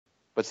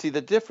But see,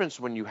 the difference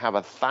when you have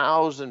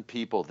 1,000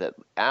 people that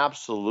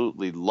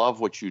absolutely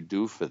love what you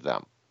do for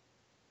them,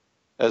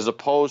 as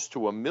opposed to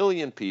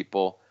 1,000,000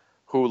 people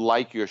who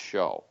like your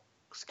show,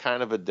 it's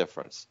kind of a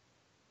difference.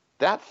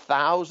 That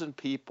 1,000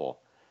 people,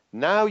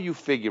 now you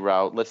figure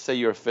out, let's say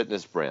you're a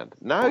fitness brand.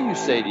 Now you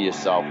say to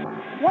yourself,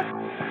 what?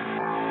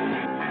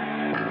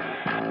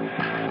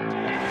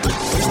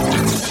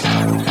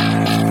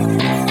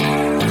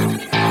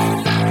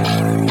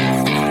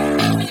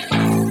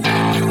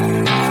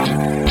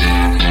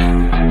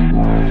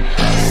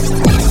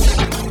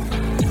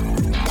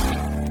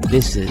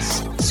 This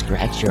is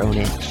Scratch Your Own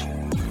Itch,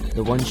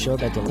 the one show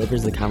that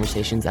delivers the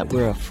conversations that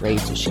we're afraid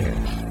to share,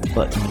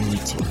 but need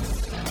to.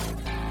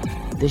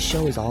 This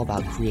show is all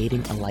about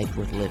creating a life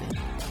worth living.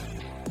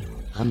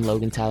 I'm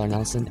Logan Tyler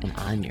Nelson, and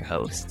I'm your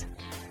host.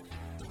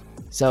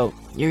 So,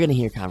 you're going to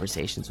hear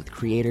conversations with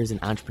creators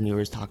and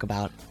entrepreneurs talk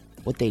about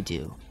what they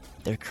do,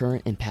 their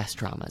current and past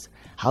traumas,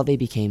 how they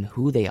became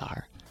who they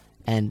are,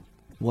 and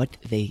what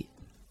they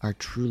are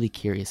truly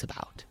curious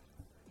about.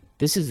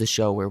 This is the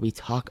show where we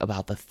talk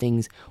about the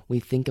things we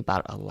think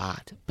about a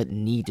lot, but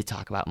need to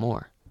talk about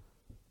more.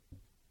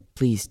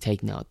 Please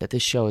take note that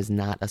this show is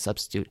not a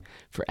substitute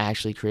for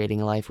actually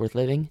creating a life worth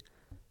living,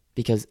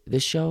 because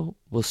this show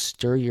will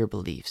stir your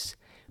beliefs,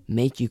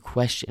 make you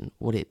question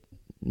what it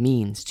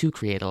means to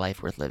create a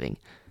life worth living.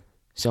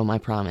 So my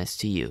promise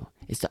to you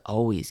is to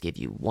always give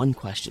you one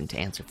question to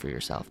answer for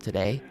yourself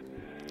today,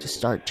 to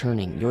start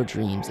turning your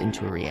dreams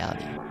into a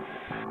reality.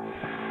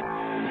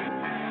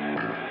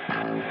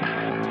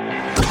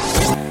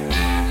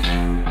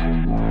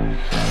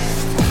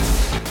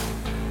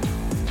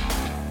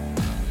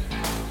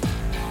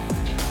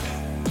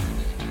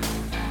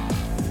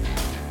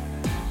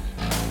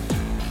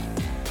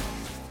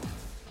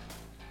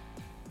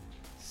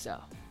 So,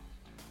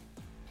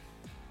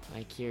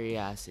 my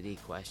curiosity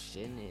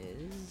question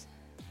is,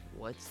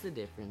 what's the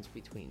difference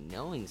between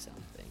knowing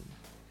something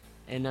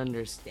and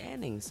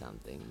understanding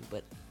something,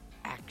 but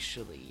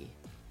actually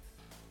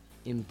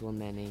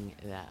implementing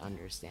that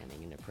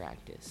understanding into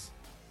practice?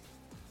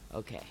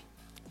 Okay,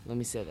 let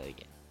me say that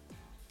again.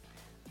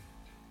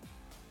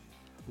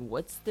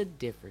 What's the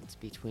difference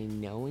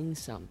between knowing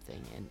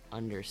something and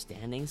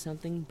understanding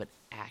something, but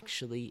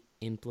actually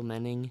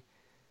implementing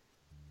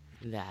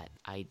that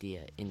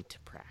idea into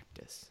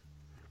practice?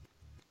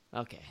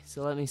 Okay,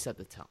 so let me set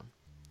the tone.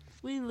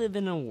 We live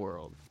in a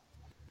world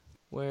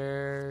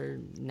where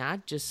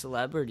not just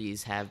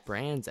celebrities have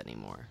brands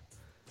anymore.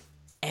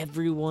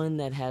 Everyone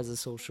that has a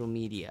social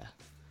media,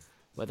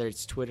 whether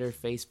it's Twitter,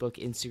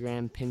 Facebook,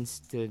 Instagram,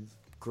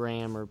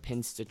 Pinstagram, or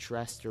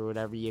Pinterest, or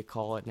whatever you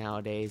call it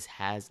nowadays,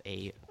 has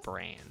a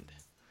brand.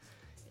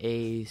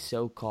 A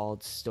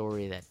so-called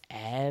story that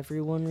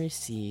everyone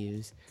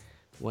receives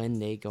when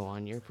they go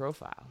on your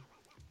profile.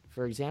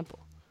 For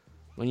example,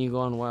 when you go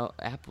on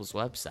Apple's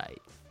website,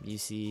 you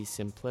see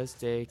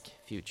simplistic,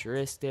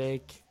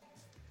 futuristic,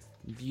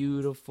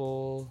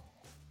 beautiful.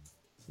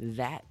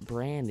 That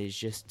brand is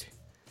just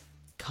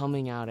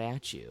coming out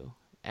at you,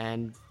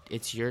 and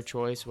it's your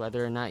choice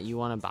whether or not you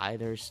want to buy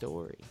their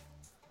story.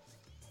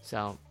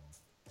 So,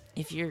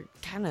 if you're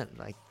kind of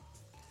like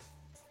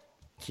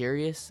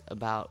curious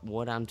about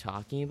what I'm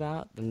talking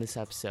about, then this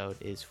episode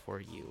is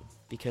for you,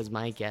 because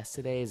my guest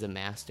today is a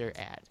master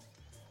at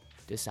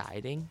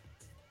deciding,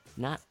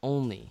 not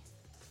only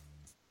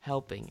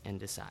helping and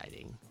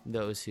deciding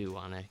those who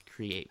want to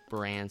create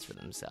brands for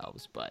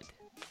themselves, but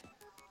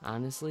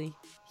honestly,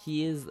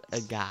 he is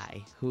a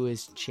guy who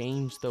has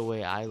changed the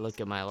way I look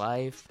at my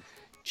life,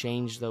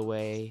 changed the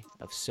way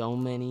of so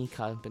many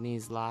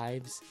companies'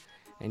 lives,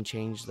 and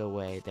changed the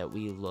way that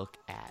we look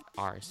at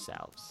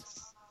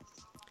ourselves.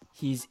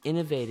 He's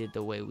innovated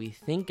the way we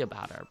think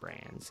about our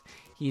brands.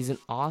 He's an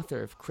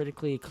author of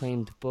critically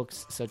acclaimed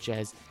books such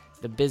as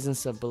The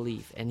Business of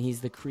Belief, and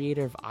he's the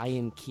creator of I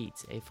Am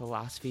Keats, a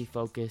philosophy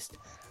focused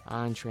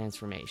on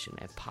transformation.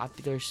 A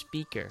popular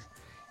speaker,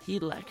 he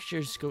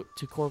lectures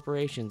to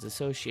corporations,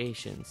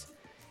 associations,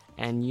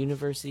 and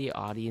university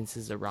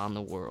audiences around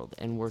the world,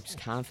 and works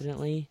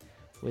confidently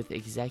with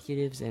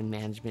executives and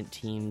management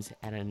teams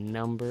at a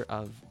number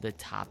of the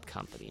top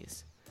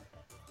companies.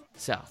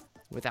 So,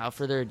 without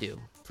further ado,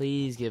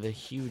 please give a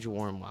huge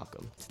warm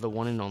welcome to the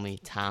one and only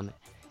Tom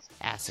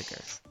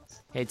Asacker.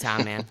 Hey,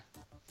 Tom, man.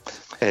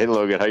 Hey,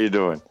 Logan, how you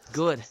doing?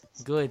 Good.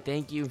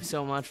 Thank you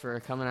so much for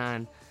coming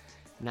on,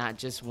 not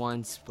just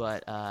once,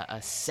 but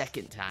a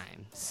second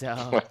time.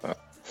 So,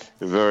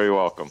 You're very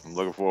welcome. I'm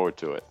looking forward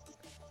to it.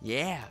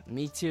 Yeah,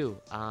 me too.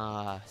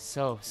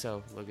 So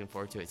looking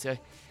forward to it. So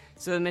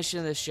the mission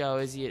of the show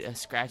is you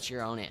scratch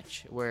your own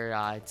itch, where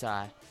it's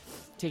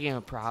taking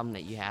a problem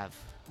that you have,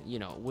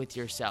 with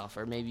yourself,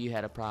 or maybe you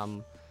had a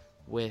problem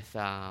with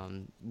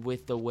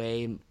the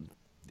way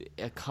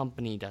a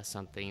company does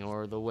something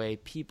or the way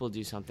people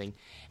do something,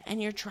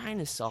 and you're trying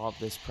to solve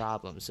this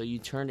problem, so you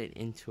turn it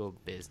into a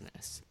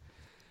business.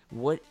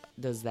 What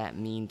does that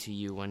mean to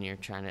you when you're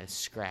trying to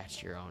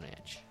scratch your own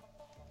itch?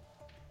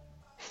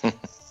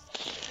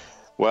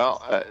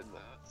 Well,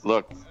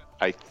 look,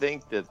 I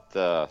think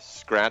that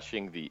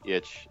scratching the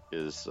itch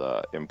is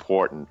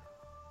important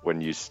when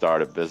you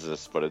start a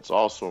business, but it's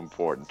also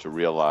important to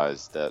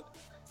realize that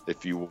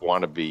if you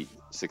want to be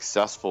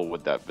successful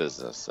with that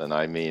business, and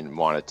I mean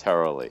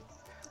monetarily,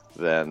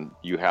 then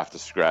you have to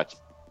scratch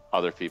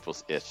other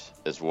people's itch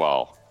as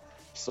well.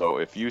 So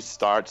if you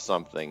start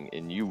something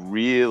and you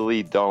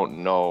really don't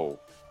know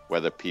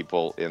whether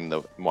people in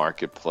the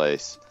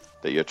marketplace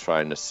that you're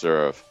trying to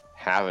serve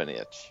have an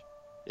itch,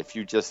 if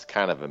you just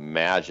kind of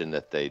imagine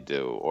that they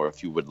do, or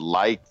if you would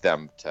like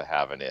them to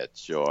have an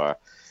itch, or,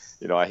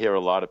 I hear a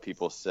lot of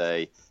people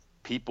say,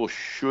 people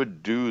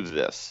should do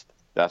this.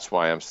 That's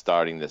why I'm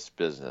starting this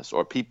business.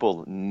 Or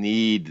people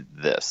need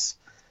this.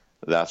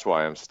 That's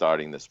why I'm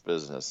starting this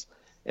business.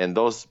 And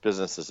those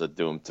businesses are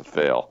doomed to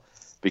fail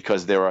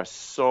because there are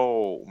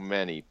so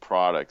many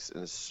products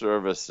and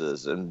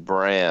services and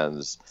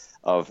brands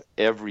of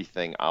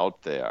everything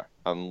out there.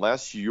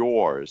 Unless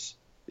yours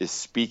is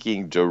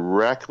speaking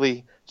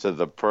directly to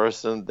the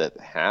person that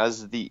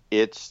has the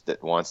itch,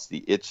 that wants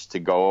the itch to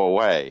go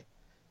away,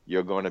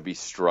 you're going to be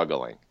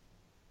struggling.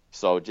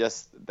 So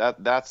just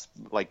that's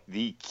like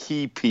the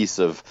key piece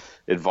of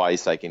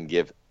advice I can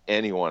give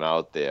anyone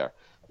out there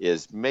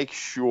is make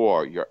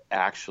sure you're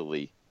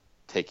actually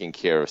taking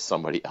care of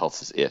somebody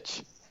else's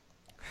itch.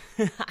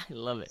 I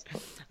love it.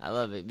 I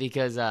love it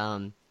because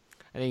I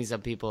think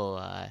some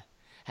people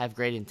have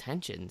great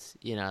intentions.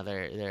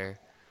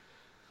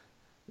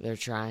 They're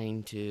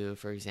trying to,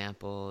 for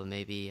example,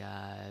 maybe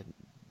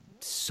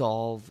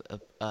solve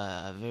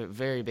a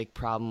very big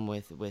problem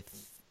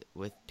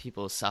with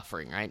people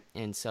suffering, right?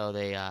 And so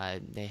they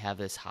have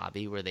this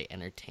hobby where they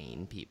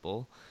entertain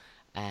people,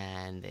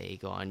 and they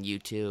go on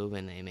YouTube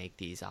and they make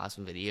these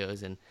awesome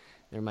videos. And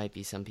there might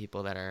be some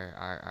people that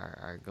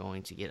are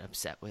going to get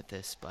upset with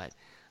this, but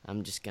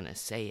I'm just gonna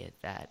say it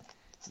that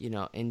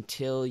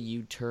until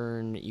you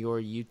turn your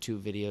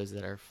YouTube videos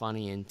that are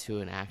funny into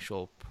an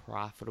actual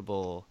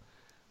profitable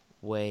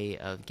way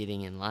of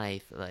getting in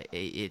life, like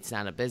it's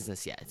not a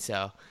business yet.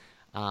 So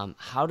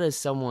how does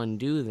someone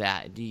do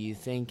that? Do you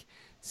think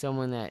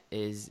someone that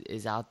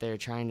is out there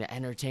trying to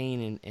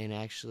entertain and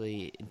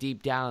actually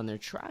deep down they're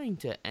trying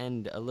to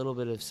end a little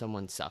bit of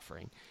someone's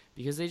suffering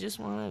because they just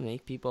want to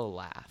make people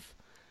laugh?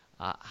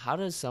 How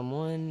does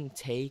someone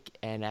take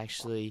and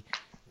actually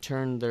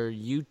turn their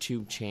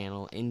YouTube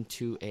channel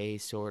into a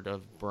sort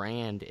of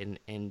brand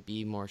and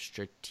be more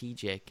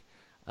strategic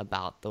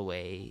about the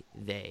way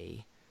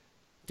they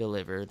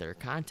deliver their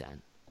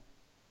content?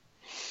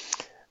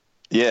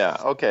 Yeah,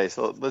 okay,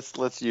 so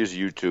let's use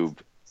YouTube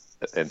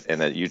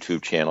and a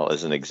YouTube channel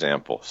as an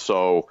example.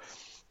 So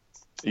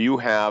you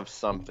have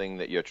something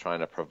that you're trying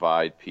to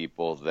provide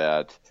people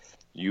that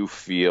you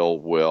feel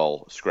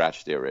will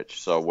scratch their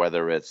itch. So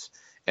whether it's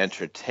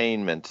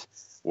entertainment,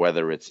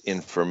 whether it's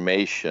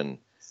information,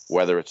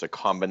 whether it's a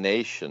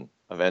combination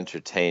of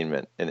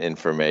entertainment and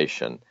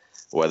information,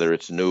 whether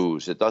it's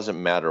news, it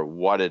doesn't matter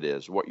what it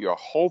is. What you're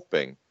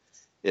hoping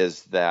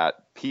is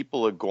that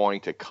people are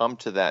going to come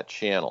to that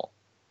channel.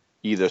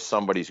 Either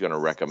somebody's going to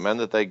recommend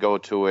that they go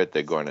to it,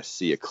 they're going to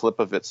see a clip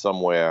of it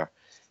somewhere.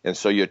 And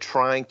so you're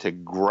trying to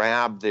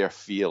grab their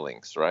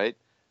feelings, right?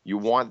 You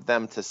want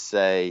them to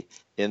say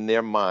in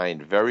their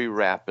mind very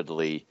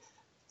rapidly,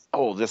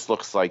 oh, this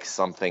looks like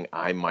something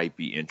I might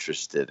be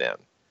interested in,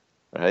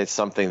 right?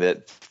 Something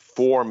that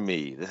for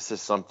me, this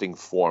is something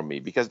for me,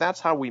 because that's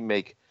how we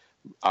make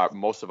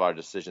most of our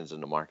decisions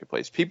in the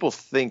marketplace. People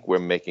think we're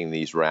making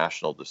these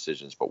rational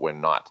decisions, but we're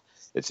not.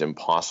 It's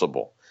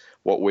impossible.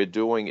 What we're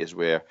doing is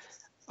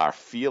our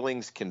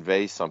feelings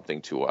convey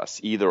something to us.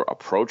 Either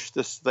approach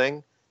this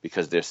thing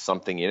because there's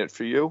something in it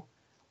for you,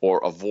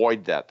 or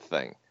avoid that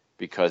thing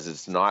because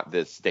it's not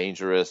this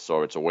dangerous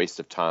or it's a waste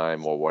of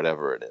time or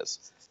whatever it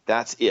is.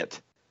 That's it.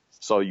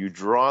 So you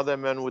draw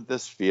them in with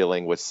this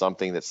feeling, with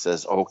something that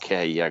says,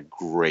 okay, yeah,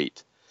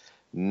 great.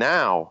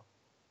 Now,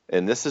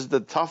 and this is the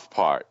tough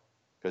part,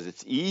 because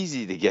it's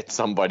easy to get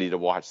somebody to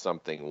watch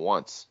something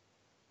once.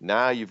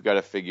 Now you've got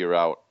to figure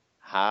out,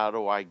 how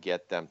do I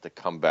get them to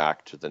come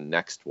back to the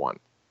next one?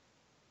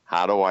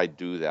 How do I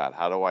do that?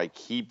 How do I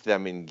keep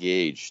them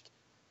engaged,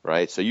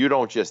 right? So you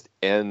don't just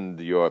end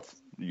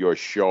your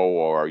show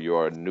or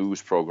your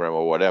news program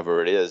or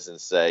whatever it is and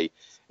say,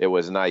 it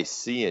was nice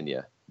seeing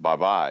you,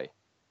 bye-bye.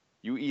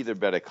 You either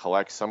better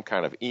collect some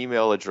kind of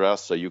email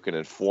address so you can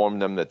inform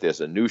them that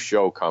there's a new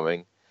show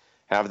coming,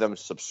 have them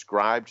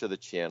subscribe to the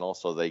channel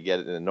so they get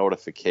a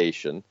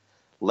notification,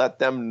 let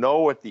them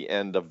know at the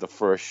end of the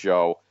first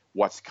show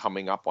what's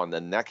coming up on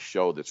the next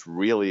show that's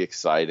really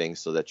exciting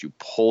so that you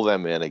pull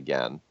them in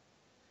again.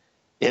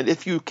 And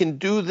if you can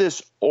do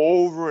this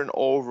over and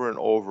over and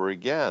over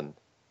again,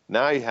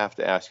 now you have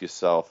to ask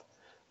yourself,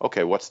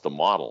 okay, what's the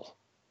model?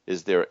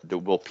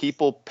 Will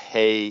people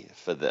pay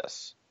for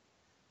this?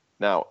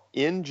 Now,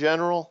 in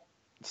general,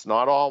 it's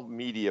not all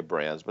media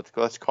brands, but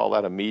let's call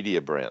that a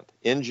media brand.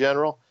 In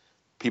general,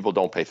 people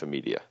don't pay for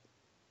media.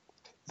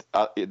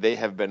 They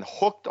have been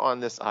hooked on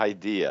this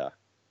idea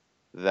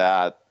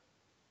that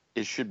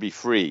it should be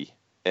free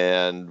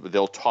and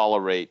they'll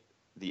tolerate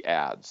the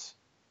ads.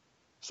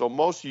 So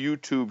most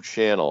YouTube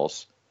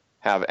channels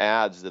have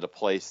ads that are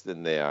placed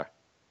in there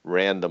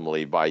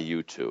randomly by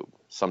YouTube,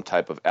 some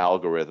type of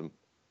algorithm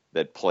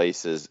that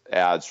places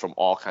ads from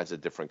all kinds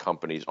of different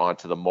companies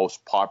onto the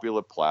most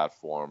popular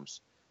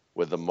platforms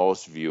with the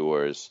most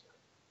viewers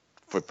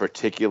for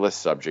particular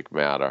subject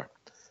matter.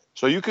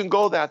 So you can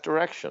go that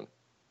direction,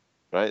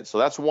 right? So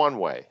that's one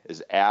way,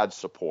 is ad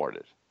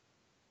supported.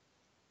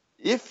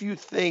 If you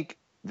think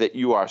that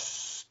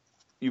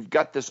you've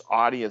got this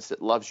audience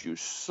that loves you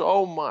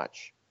so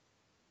much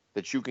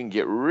that you can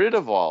get rid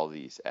of all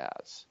these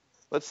ads.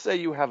 Let's say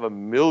you have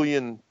 1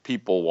 million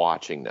people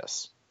watching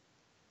this,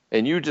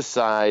 and you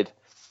decide,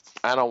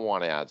 I don't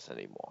want ads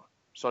anymore.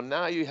 So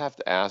now you have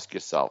to ask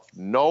yourself,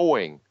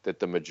 knowing that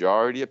the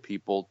majority of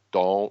people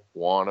don't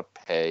want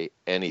to pay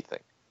anything,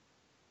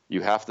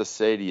 you have to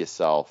say to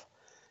yourself,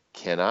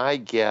 can I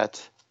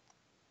get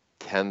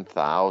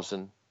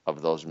 10,000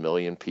 of those 1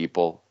 million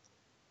people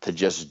to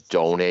just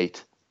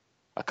donate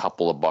a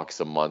couple of bucks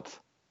a month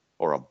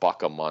or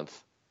 $1 a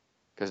month?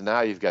 Because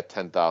now you've got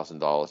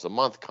 $10,000 a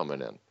month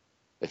coming in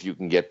if you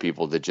can get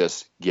people to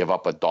just give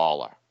up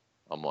 $1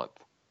 a month.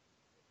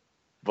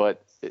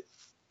 But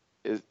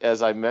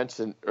as I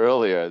mentioned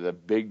earlier, the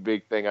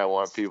big thing I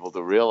want people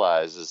to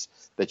realize is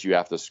that you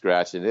have to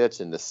scratch an itch.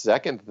 And the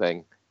second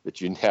thing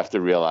that you have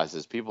to realize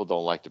is people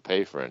don't like to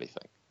pay for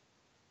anything.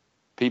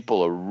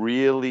 People are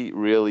really,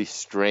 really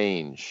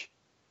strange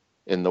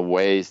in the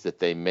ways that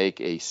they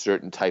make a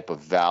certain type of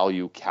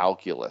value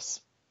calculus.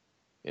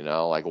 You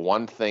know, like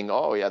one thing,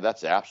 oh yeah,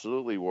 that's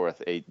absolutely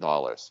worth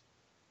 $8.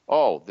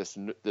 Oh,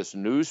 this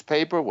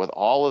newspaper with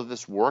all of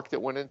this work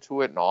that went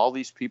into it and all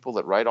these people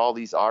that write all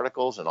these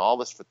articles and all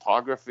this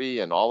photography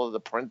and all of the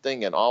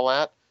printing and all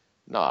that.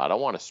 No, I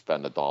don't want to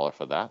spend $1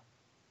 for that.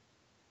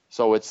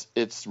 So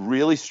it's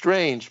really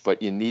strange,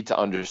 but you need to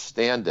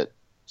understand it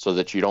so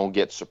that you don't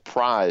get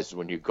surprised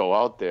when you go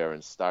out there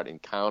and start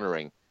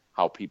encountering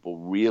how people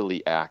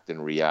really act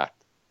and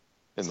react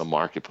in the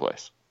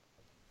marketplace.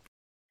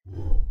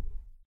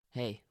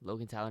 Hey,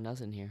 Logan Tyler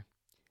Nelson here.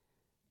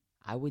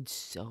 I would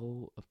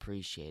so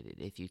appreciate it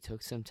if you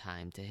took some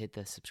time to hit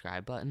the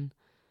subscribe button.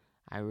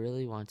 I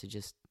really want to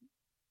just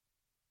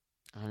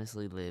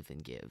honestly live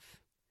and give.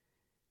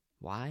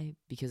 Why?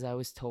 Because I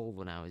was told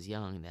when I was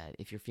young that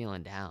if you're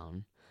feeling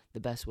down, the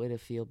best way to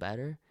feel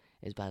better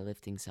is by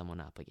lifting someone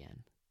up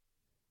again.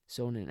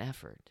 So in an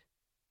effort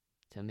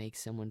to make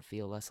someone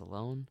feel less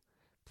alone,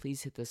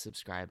 please hit the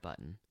subscribe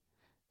button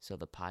so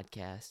the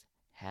podcast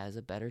has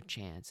a better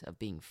chance of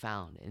being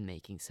found and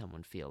making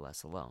someone feel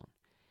less alone.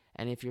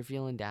 And if you're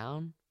feeling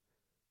down,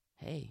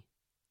 hey,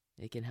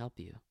 it can help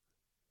you.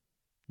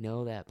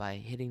 Know that by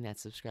hitting that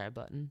subscribe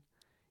button,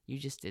 you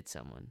just did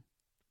someone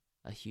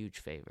a huge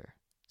favor.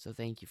 So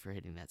thank you for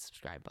hitting that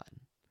subscribe button.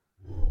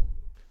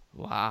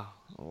 Wow,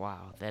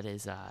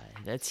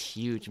 that's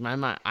huge.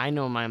 I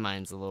know my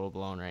mind's a little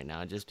blown right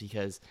now just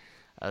because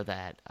of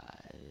that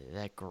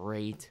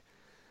great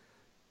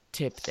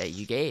tip that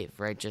you gave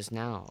right just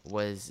now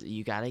was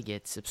you got to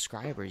get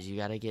subscribers, you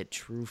got to get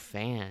true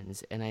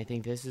fans. And I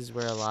think this is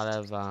where a lot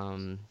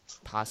of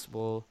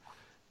possible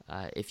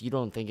if you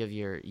don't think of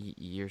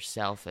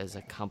yourself as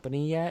a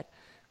company yet,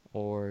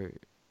 or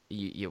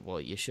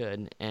you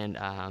should, and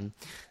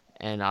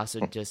also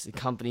just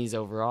companies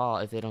overall,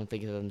 if they don't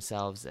think of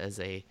themselves as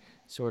a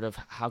sort of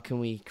how can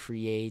we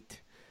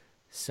create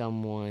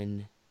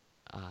someone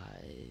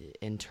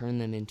and turn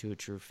them into a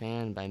true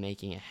fan by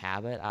making a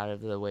habit out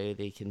of the way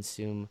they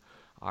consume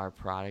our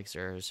products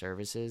or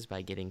services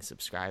by getting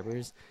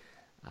subscribers,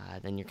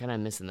 then you're kind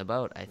of missing the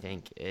boat, I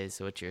think, is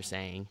what you're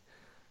saying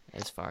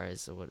as far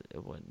as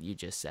what you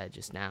just said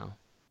just now.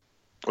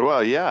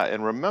 Well, yeah,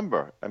 and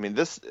remember, I mean,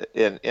 this,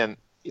 and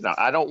you know,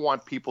 I don't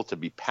want people to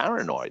be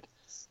paranoid,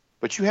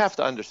 but you have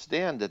to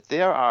understand that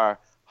there are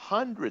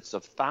hundreds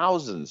of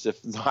thousands,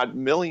 if not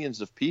millions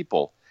of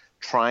people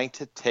trying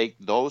to take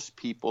those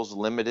people's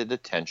limited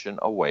attention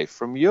away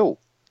from you.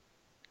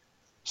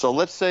 So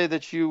let's say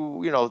that you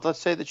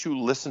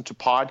listen to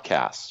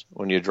podcasts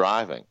when you're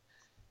driving,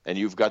 and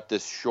you've got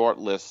this short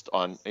list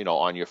on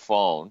your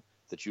phone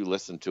that you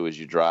listen to as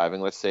you're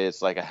driving. Let's say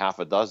it's like a half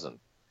a dozen.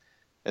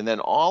 And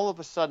then all of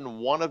a sudden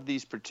one of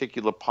these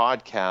particular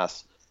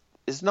podcasts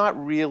is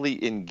not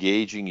really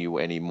engaging you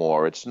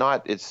anymore. It's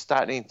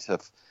starting to,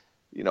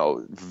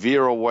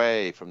 veer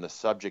away from the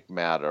subject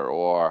matter,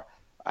 or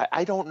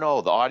I don't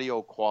know, the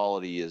audio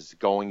quality is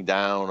going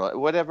down, or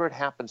whatever it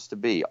happens to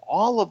be.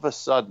 All of a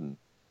sudden,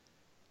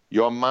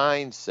 your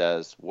mind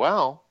says,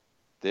 well,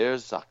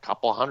 there's a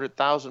couple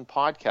 100,000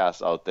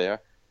 podcasts out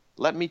there.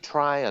 Let me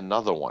try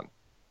another one.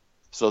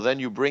 So then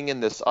you bring in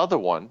this other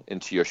one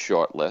into your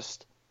short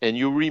list, and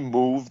you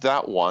remove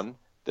that one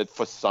that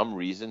for some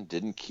reason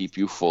didn't keep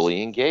you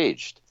fully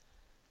engaged.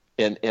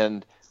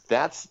 And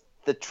that's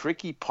the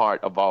tricky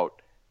part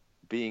about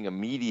being a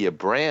media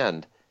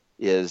brand,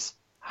 is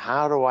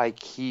how do I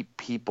keep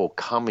people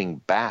coming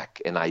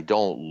back and I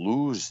don't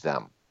lose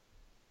them?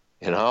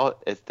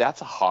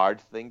 That's a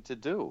hard thing to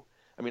do.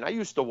 I mean, I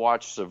used to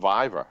watch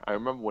Survivor. I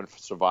remember when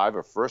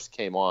Survivor first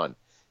came on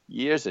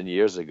years and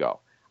years ago.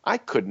 I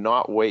could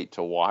not wait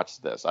to watch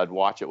this. I'd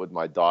watch it with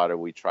my daughter.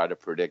 We try to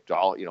predict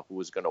all, who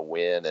was going to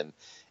win. And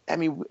I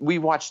mean, we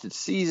watched it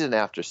season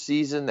after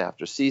season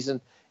after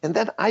season. And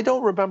then I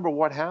don't remember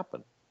what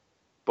happened.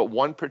 But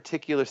one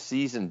particular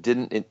season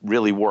didn't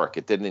really work.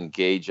 It didn't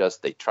engage us.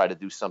 They tried to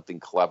do something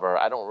clever.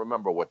 I don't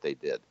remember what they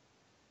did.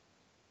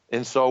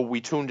 And so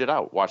we tuned it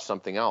out, watched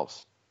something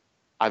else.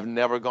 I've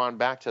never gone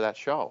back to that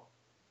show.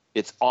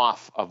 It's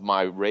off of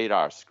my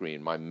radar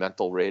screen, my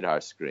mental radar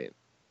screen.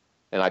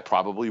 And I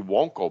probably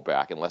won't go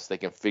back unless they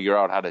can figure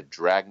out how to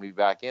drag me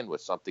back in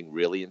with something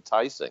really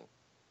enticing.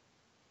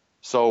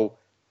 So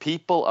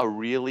people are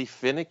really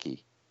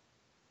finicky.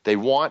 They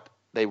want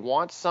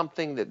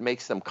something that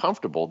makes them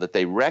comfortable, that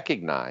they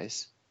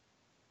recognize.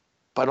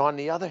 But on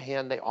the other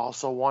hand, they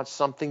also want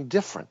something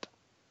different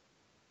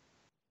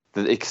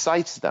that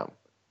excites them.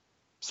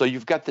 So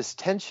you've got this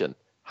tension.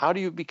 How do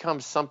you become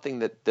something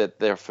that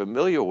they're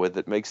familiar with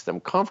that makes them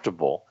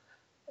comfortable?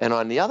 And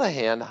on the other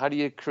hand, how do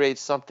you create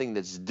something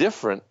that's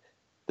different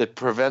that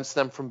prevents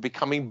them from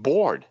becoming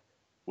bored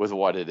with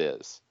what it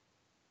is?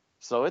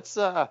 So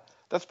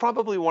that's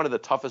probably one of the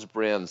toughest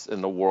brands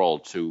in the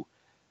world to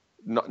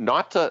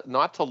not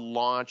to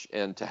launch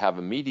and to have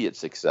immediate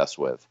success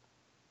with,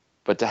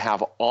 but to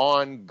have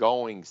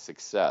ongoing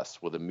success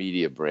with a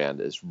media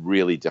brand is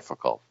really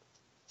difficult.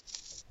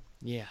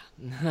 Yeah,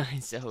 I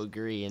so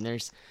agree.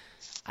 And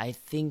I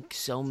think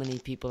so many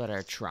people that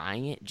are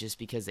trying it just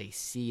because they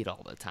see it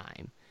all the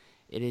time.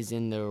 It is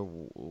in their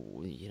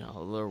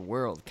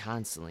world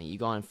constantly. You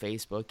go on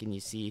Facebook and you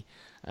see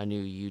a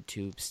new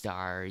YouTube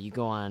star. You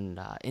go on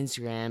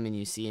Instagram and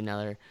you see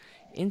another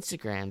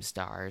Instagram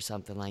star or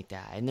something like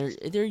that. And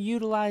they're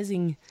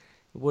utilizing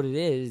what it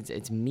is.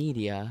 It's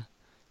media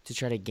to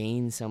try to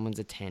gain someone's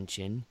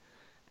attention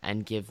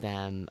and give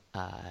them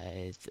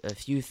a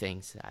few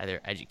things,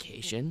 either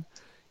education,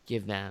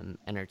 give them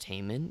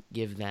entertainment,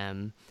 give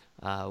them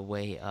a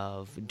way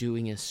of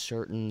doing a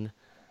certain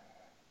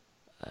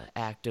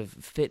act of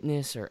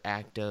fitness or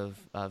act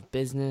of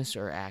business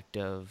or act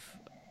of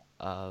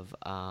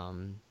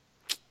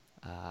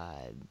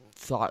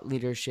thought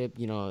leadership.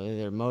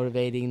 They're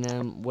motivating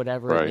them,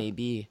 whatever it Right. may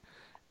be.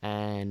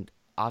 And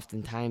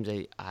oftentimes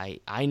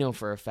I know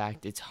for a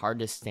fact it's hard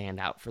to stand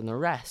out from the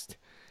rest.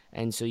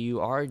 And so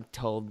you are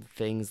told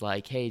things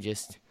like, hey,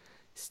 just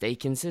stay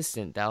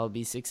consistent. That will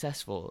be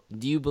successful.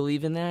 Do you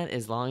believe in that?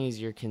 As long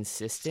as you're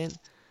consistent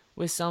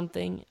with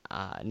something,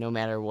 no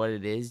matter what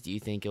it is, do you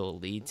think it will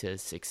lead to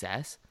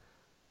success?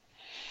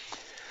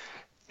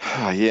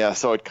 Yeah,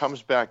 so it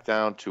comes back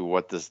down to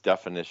what this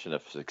definition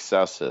of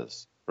success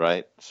is,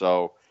 right?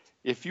 So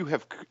if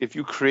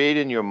you create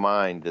in your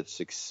mind that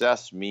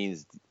success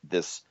means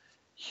this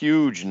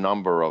huge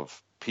number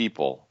of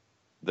people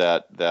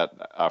that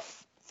are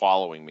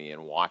following me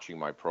and watching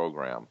my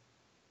program,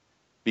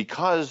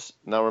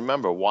 now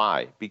remember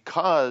why?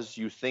 Because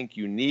you think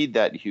you need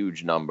that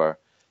huge number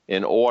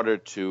in order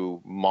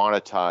to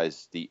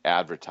monetize the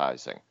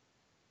advertising,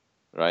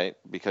 right?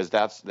 Because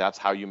that's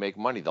how you make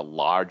money. The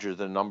larger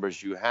the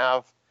numbers you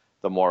have,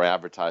 the more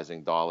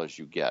advertising dollars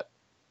you get.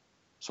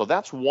 So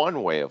that's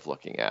one way of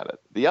looking at it.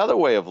 The other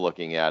way of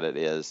looking at it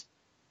is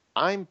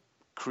I'm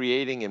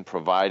creating and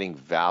providing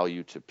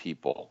value to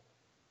people,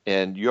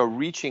 and you're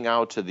reaching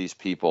out to these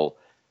people,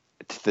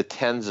 to the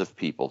tens of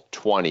people,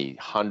 20,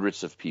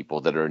 hundreds of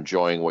people that are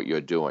enjoying what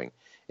you're doing,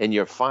 and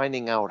you're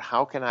finding out,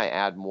 how can I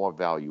add more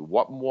value?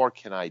 What more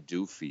can I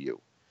do for you?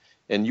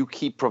 And you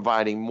keep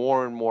providing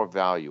more and more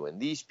value, and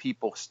these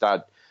people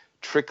start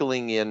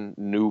trickling in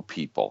new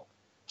people.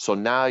 So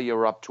now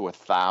you're up to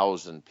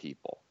 1,000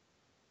 people.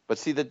 But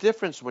see, the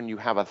difference when you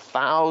have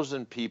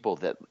 1,000 people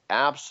that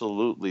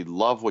absolutely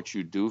love what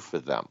you do for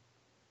them,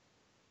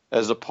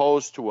 as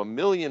opposed to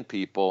 1,000,000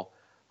 people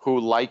who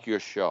like your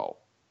show,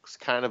 it's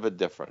kind of a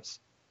difference.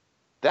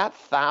 That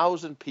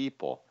 1,000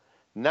 people,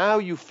 now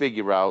you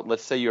figure out,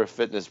 let's say you're a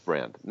fitness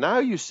brand. Now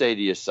you say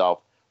to yourself,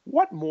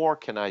 what more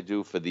can I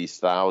do for these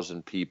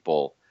 1,000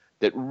 people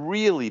that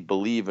really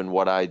believe in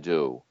what I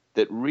do,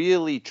 that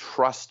really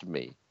trust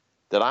me,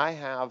 that I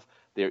have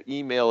their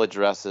email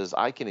addresses,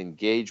 I can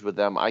engage with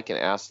them, I can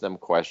ask them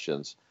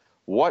questions.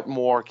 What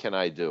more can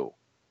I do?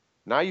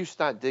 Now you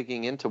start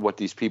digging into what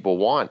these people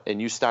want,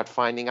 and you start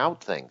finding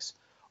out things.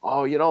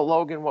 Oh,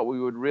 Logan, what we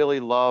would really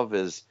love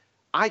is,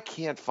 I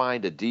can't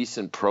find a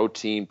decent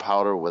protein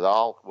powder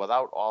without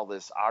all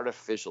this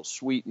artificial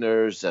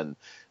sweeteners and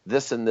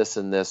this and this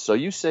and this. So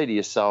you say to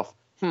yourself,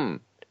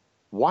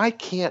 why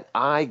can't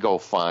I go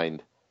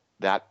find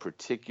that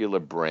particular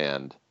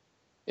brand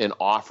and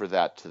offer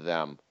that to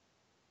them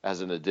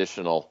as an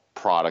additional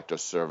product or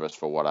service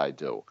for what I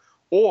do?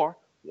 Or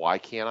why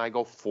can't I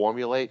go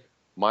formulate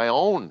my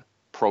own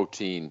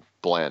protein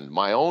blend,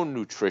 my own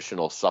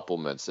nutritional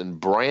supplements, and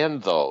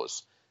brand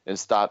those and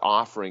start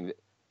offering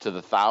to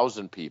the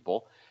 1,000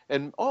 people?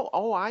 And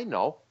I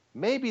know,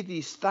 maybe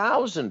these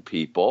 1,000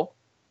 people,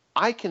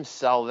 I can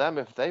sell them,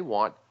 if they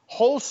want,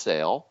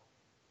 wholesale,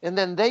 and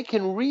then they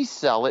can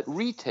resell it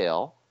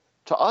retail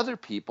to other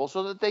people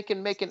so that they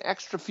can make an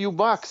extra few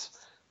bucks.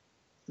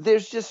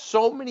 there's just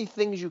so many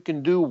things you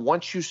can do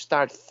once you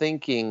start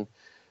thinking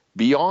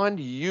beyond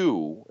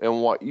you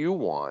and what you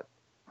want,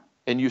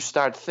 and you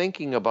start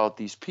thinking about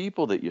these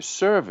people that you're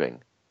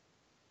serving,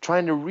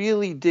 trying to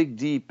really dig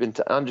deep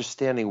into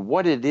understanding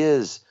what it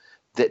is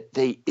that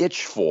they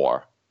itch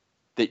for,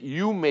 that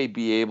you may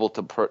be able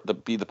to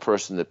be the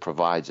person that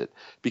provides it.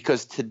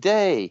 Because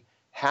today,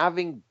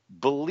 having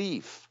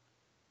belief,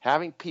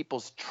 having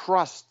people's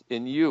trust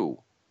in you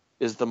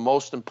is the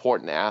most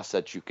important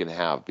asset you can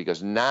have,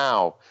 because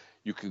now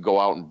you can go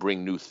out and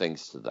bring new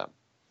things to them.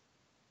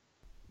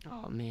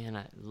 Oh man,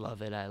 I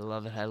love it. I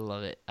love it. I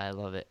love it. I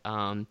love it.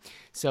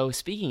 So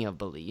speaking of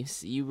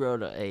beliefs, you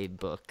wrote a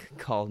book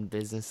called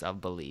Business of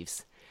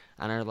Beliefs.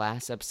 On our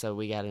last episode,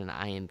 we got an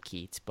I am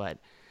Keats, but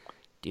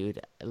dude,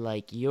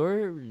 like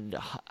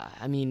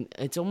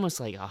it's almost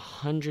like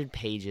 100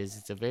 pages.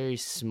 It's a very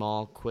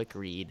small, quick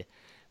read.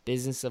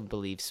 Business of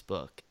Beliefs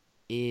book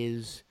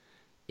is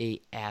a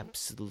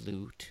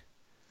absolute,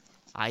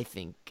 I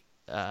think,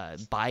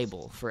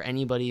 Bible for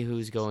anybody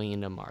who's going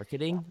into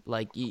marketing.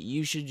 Like,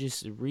 you should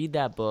just read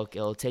that book.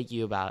 It'll take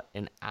you about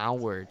an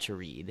hour to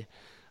read.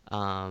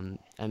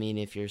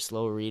 If you're a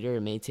slow reader,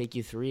 it may take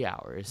you 3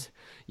 hours.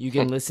 You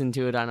can listen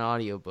to it on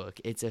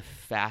audiobook. It's a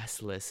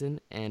fast listen,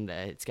 and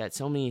it's got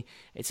so many,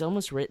 it's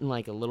almost written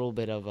like a little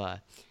bit of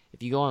a,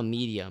 if you go on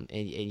Medium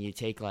and you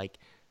take like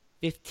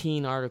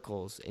 15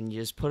 articles and you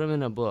just put them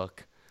in a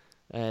book,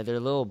 they're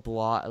little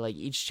blog, like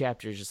each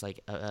chapter is just like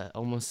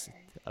almost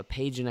a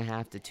page and a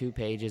half to 2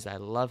 pages. I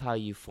love how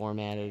you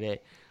formatted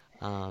it.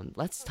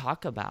 Let's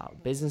talk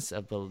about Business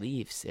of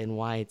Beliefs and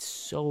why it's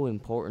so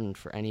important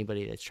for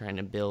anybody that's trying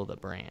to build a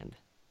brand.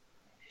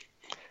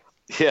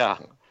 Yeah.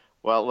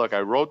 Well, look, I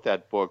wrote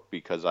that book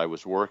because I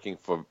was working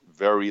for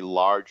very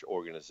large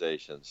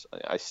organizations.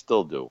 I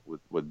still do,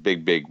 with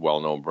big,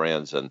 well-known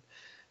brands. And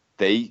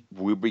they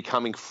were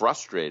becoming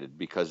frustrated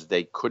because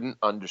they couldn't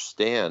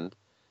understand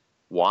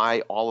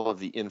why all of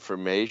the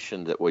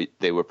information that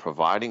they were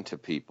providing to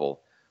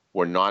people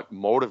were not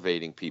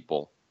motivating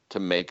people to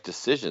make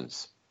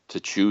decisions, to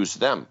choose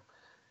them.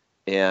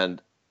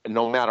 And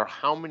no matter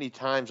how many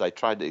times I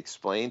tried to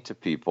explain to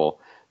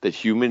people that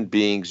human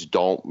beings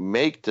don't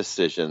make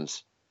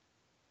decisions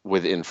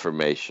with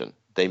information.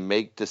 They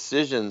make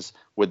decisions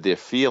with their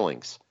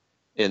feelings,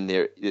 and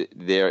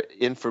their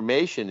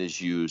information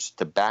is used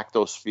to back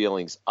those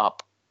feelings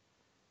up.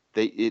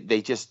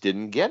 They just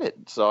didn't get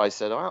it. So I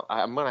said, well,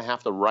 I'm going to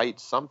have to write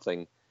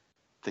something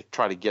to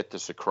try to get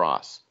this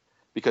across.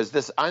 Because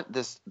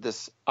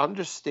this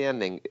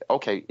understanding,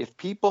 okay, if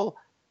people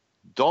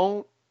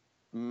don't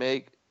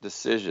make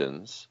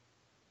decisions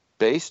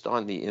based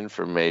on the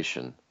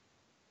information,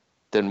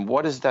 then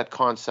what is that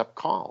concept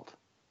called?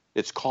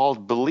 It's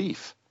called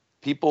belief.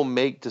 People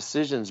make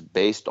decisions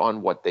based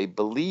on what they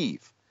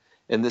believe.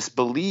 And this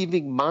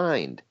believing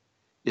mind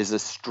is a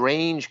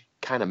strange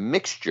kind of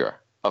mixture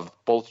of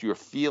both your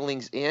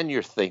feelings and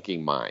your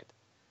thinking mind.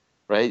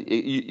 Right?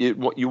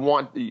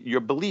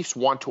 Your beliefs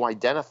want to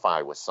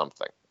identify with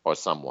something or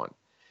someone.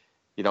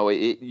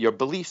 Your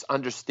beliefs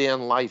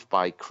understand life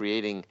by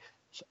creating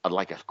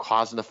like a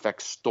cause and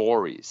effect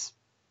stories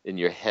in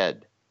your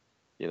head.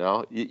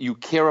 You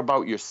care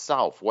about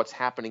yourself, what's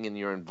happening in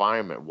your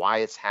environment, why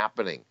it's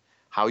happening,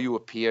 how you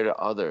appear to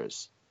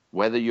others,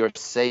 whether you're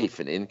safe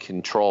and in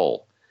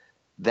control.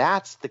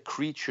 That's the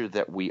creature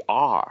that we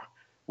are.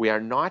 We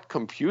are not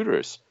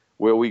computers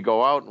where we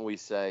go out and we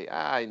say,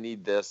 I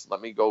need this. Let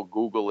me go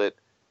Google it,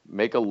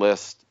 make a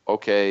list.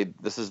 Okay,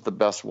 this is the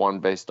best one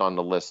based on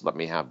the list. Let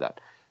me have that.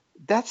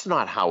 That's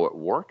not how it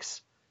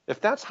works. If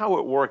that's how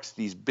it works,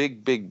 these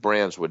big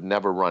brands would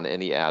never run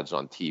any ads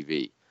on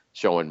TV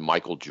showing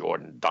Michael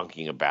Jordan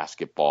dunking a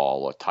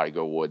basketball or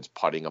Tiger Woods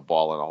putting a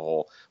ball in a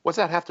hole. What's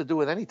that have to do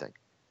with anything?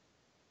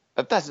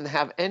 That doesn't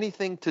have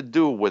anything to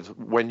do with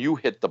when you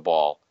hit the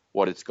ball,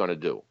 what it's going to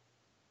do.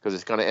 Because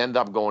it's going to end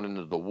up going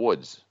into the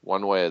woods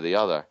one way or the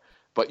other.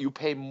 But you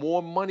pay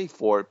more money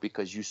for it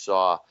because you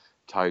saw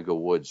Tiger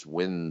Woods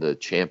win the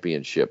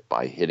championship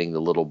by hitting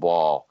the little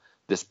ball,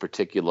 this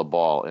particular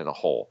ball, in a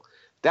hole.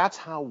 That's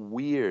how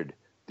weird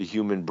the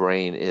human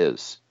brain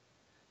is.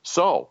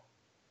 So,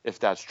 if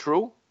that's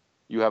true,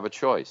 you have a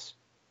choice.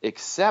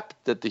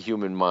 Accept that the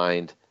human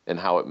mind and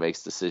how it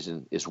makes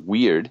decisions is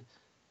weird,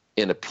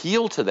 and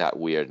appeal to that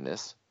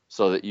weirdness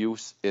so that you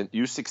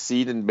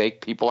succeed and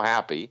make people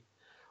happy,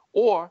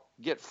 or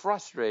get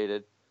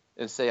frustrated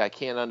and say, I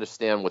can't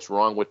understand what's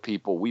wrong with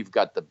people. We've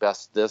got the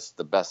best this,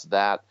 the best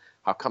that.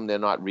 How come they're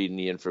not reading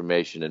the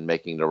information and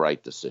making the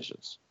right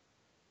decisions?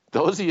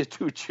 Those are your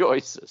two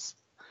choices.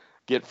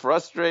 Get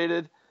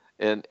frustrated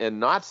and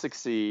not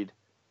succeed,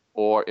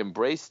 or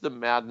embrace the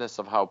madness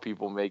of how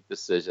people make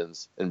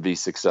decisions and be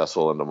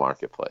successful in the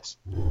marketplace.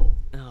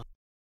 Oh.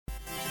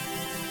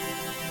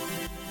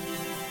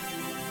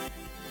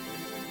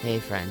 Hey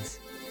friends,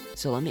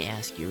 so let me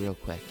ask you real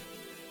quick.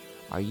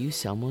 Are you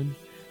someone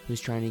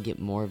who's trying to get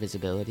more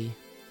visibility?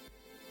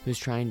 Who's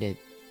trying to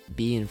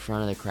be in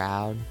front of the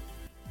crowd?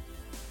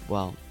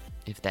 Well,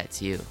 if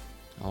that's you,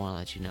 I want to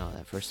let you know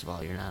that first of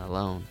all, you're not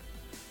alone.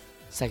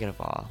 Second of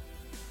all,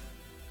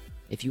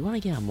 if you want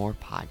to get on more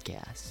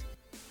podcasts,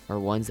 or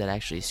ones that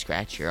actually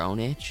scratch your own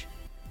itch,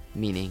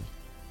 meaning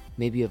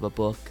maybe you have a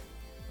book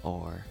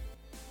or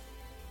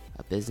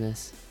a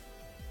business,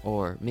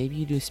 or maybe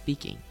you do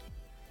speaking,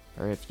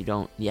 or if you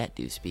don't yet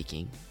do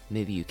speaking,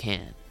 maybe you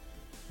can,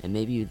 and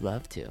maybe you'd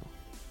love to.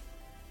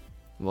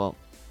 Well,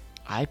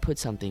 I put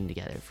something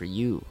together for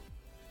you,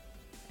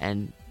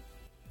 and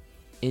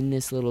in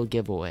this little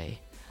giveaway,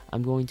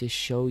 I'm going to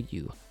show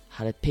you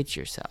how to pitch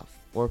yourself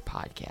or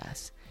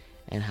podcasts,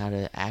 and how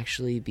to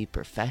actually be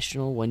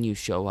professional when you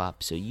show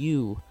up so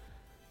you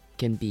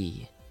can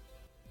be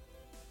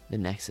the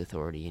next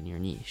authority in your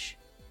niche,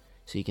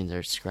 so you can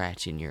start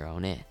scratching your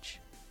own itch.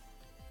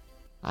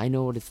 I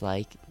know what it's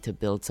like to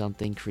build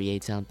something,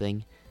 create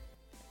something,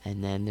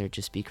 and then there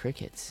just be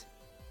crickets.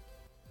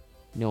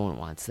 No one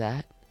wants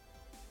that.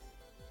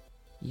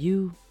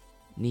 You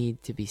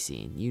need to be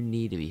seen. You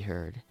need to be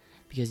heard,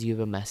 because you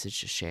have a message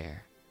to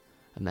share.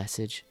 A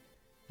message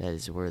that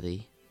is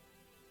worthy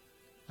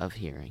of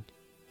hearing.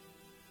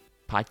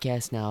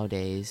 Podcasts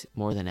nowadays,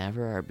 more than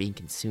ever, are being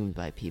consumed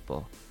by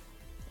people.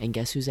 And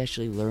guess who's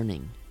actually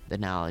learning the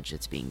knowledge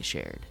that's being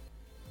shared?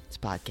 It's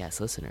podcast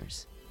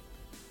listeners.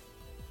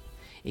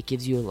 It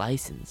gives you a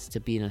license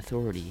to be an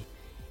authority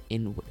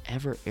in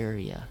whatever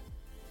area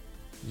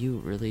you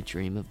really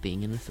dream of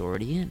being an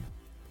authority in.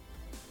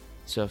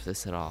 So if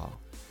this at all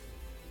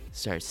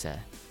starts to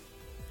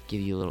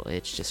give you a little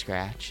itch to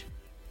scratch,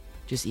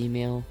 just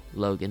email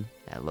Logan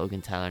at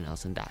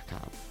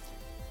LoganTylerNelson.com.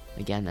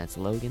 Again, that's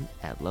Logan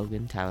at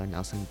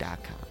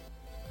LoganTylerNelson.com.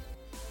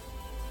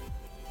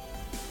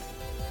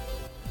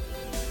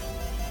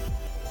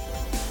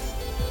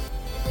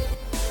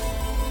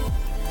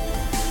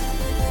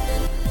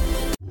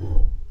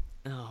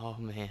 Oh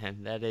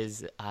man, that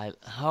is I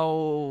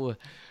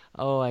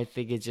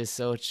think it's just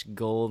such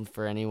gold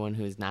for anyone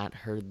who's not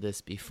heard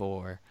this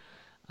before.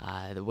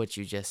 What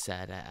you just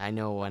said. I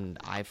know when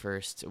I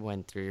first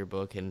went through your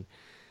book, and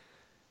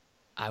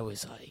I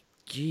was like,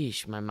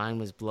 geesh, my mind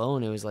was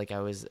blown. It was like it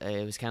was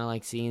kind of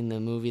like seeing the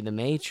movie The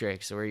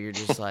Matrix, where you're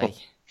just like,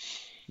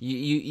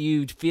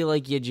 you feel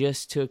like you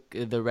just took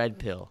the red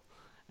pill,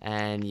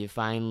 and you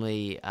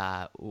finally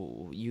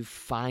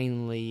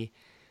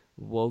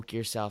woke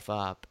yourself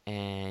up,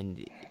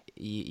 and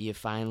you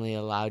finally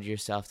allowed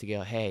yourself to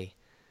go, hey,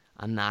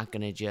 I'm not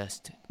going to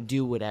just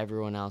do what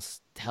everyone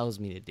else tells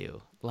me to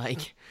do.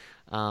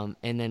 And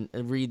then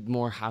read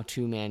more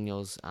how-to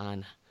manuals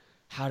on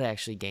how to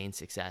actually gain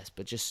success,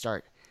 but just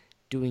start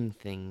doing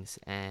things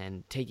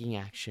and taking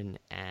action,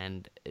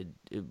 and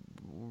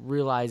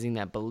realizing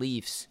that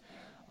beliefs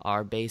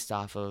are based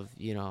off of,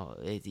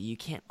 you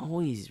can't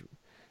always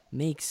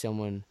make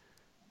someone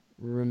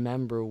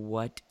remember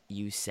what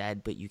you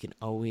said, but you can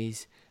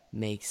always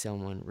make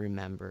someone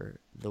remember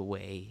the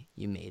way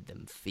you made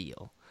them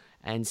feel.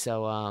 And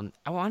so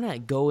I want to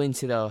go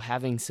into,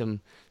 having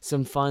some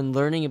fun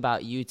learning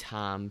about you,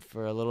 Tom,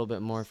 for a little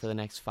bit more for the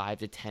next 5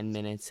 to 10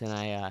 minutes. And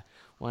I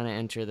want to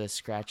enter the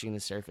scratching the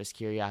surface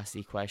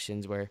curiosity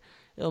questions, where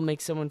it'll make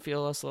someone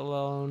feel less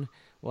alone.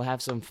 We'll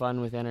have some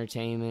fun with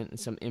entertainment and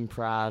some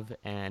improv,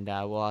 and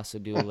we'll also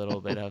do a little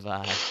bit of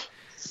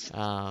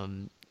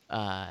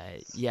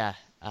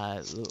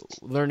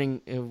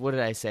learning. What did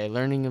I say?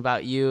 Learning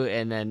about you,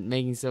 and then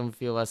making someone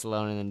feel less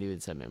alone, and then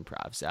doing some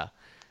improv. So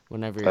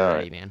whenever you're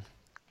ready, man.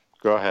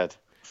 Go ahead.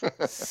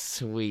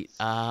 Sweet.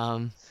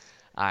 All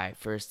right,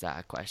 first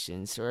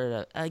question, sort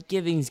of a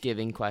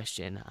giving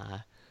question.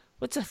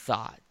 What's a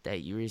thought that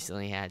you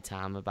recently had,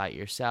 Tom, about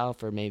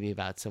yourself, or maybe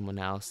about someone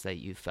else, that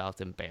you felt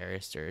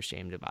embarrassed or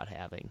ashamed about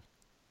having?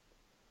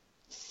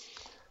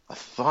 A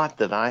thought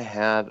that I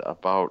had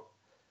about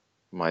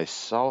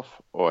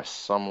myself or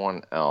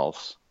someone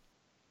else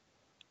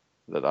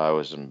that I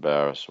was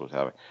embarrassed with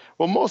having.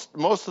 Well,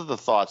 most of the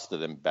thoughts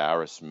that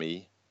embarrass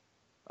me,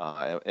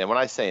 and when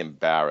I say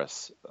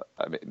embarrass,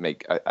 I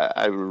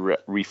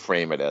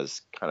reframe it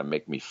as kind of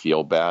make me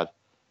feel bad.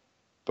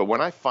 But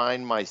when I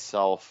find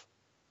myself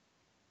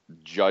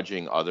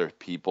judging other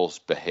people's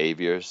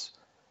behaviors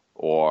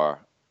or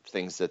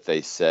things that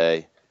they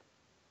say,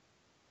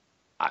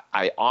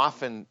 I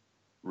often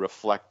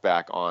reflect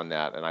back on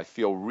that, and I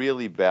feel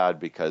really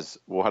bad, because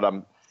what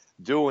I'm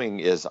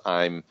doing is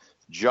I'm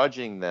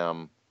judging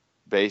them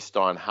based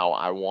on how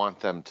I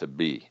want them to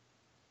be.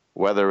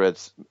 Whether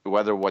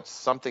what's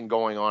something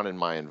going on in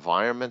my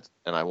environment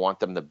and I want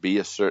them to be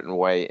a certain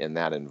way in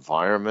that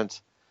environment,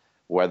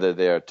 whether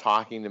they're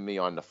talking to me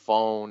on the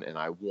phone and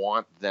I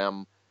want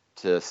them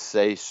to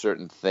say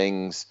certain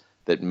things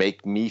that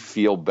make me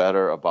feel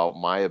better about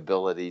my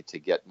ability to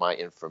get my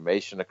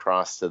information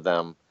across to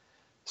them.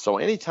 So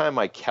anytime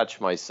I catch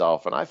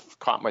myself, and I've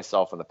caught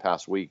myself in the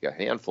past week a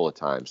handful of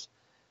times,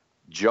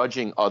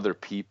 judging other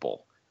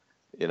people,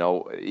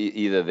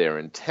 either their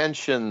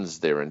intentions,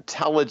 their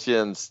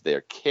intelligence,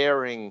 their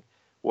caring,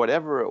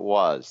 whatever it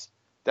was,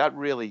 that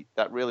really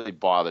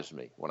bothers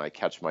me when I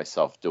catch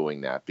myself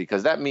doing that,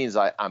 because that means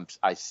I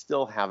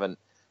still haven't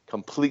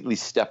completely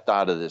stepped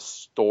out of this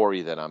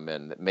story that I'm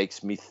in that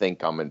makes me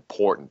think I'm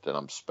important and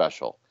I'm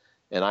special.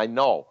 And I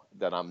know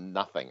that I'm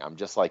nothing. I'm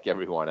just like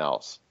everyone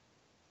else.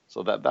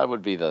 So that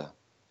would be I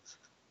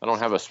don't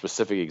have a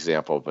specific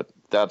example, but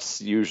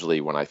that's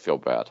usually when I feel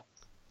bad.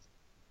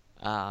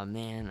 Oh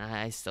man,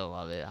 I still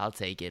love it. I'll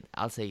take it.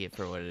 I'll take it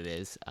for what it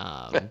is.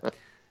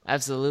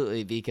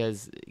 Absolutely,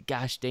 because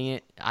gosh dang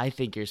it, I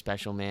think you're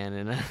special, man.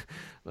 And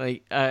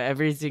like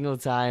every single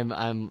time,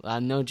 I'm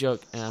no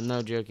joke, and I'm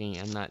no joking.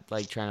 I'm not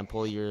like trying to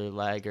pull your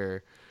leg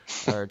or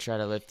try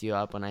to lift you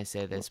up when I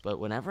say this, but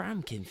whenever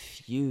I'm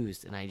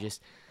confused and I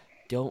just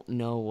don't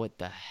know what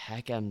the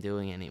heck I'm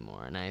doing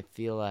anymore, and I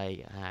feel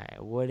like, all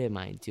right, what am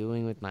I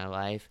doing with my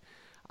life?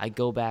 I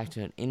go back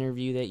to an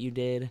interview that you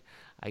did.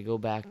 I go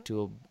back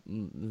to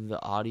the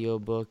audio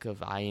book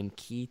of I Am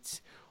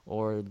Keats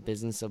or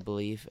Business of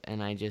Belief,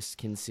 and I just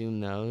consume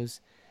those.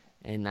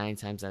 And 9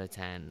 times out of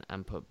 10,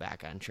 I'm put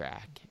back on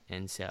track.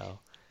 And so,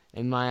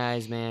 in my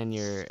eyes, man,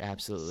 you're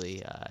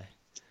absolutely a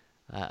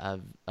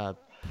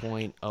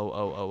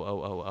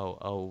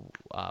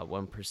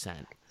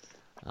 0.0000001%.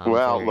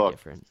 Well, Very look,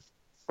 different.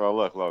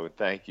 Logan,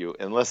 thank you.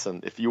 And listen,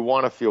 if you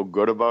want to feel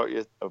good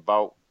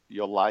about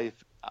your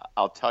life,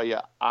 I'll tell you,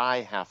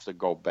 I have to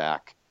go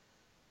back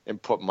and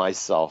put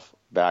myself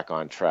back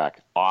on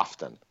track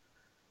often.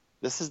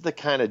 This is the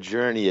kind of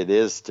journey it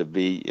is to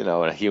be,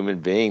 a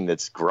human being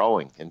that's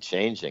growing and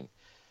changing.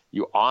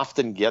 You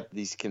often get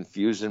these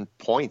confusing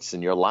points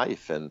in your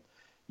life, and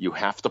you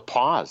have to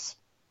pause,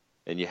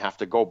 and you have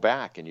to go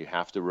back, and you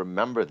have to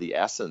remember the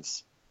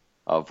essence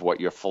of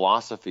what your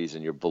philosophies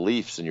and your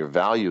beliefs and your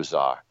values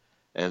are.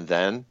 And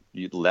then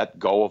you let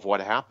go of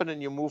what happened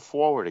and you move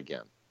forward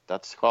again.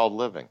 That's called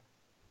living.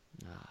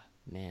 Ah,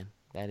 man,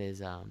 that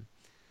is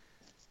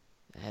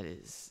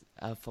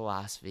a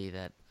philosophy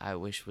that I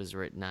wish was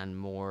written on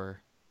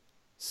more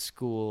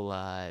school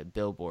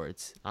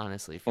billboards,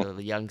 honestly, for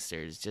the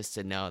youngsters, just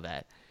to know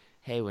that,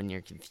 hey, when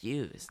you're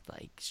confused,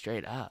 like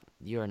straight up,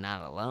 you are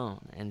not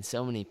alone. And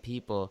so many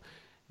people,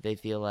 they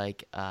feel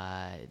like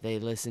they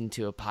listen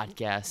to a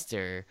podcast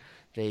or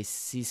they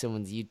see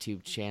someone's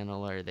YouTube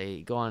channel or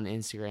they go on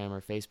Instagram or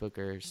Facebook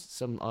or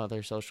some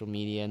other social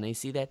media and they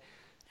see that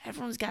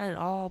everyone's got it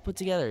all put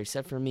together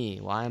except for me.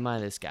 Why am I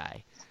this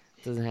guy?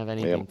 Doesn't have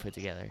anything Yep. put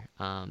together.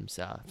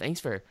 So thanks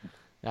for.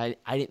 I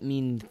didn't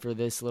mean for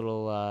this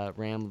little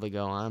ramble to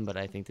go on, but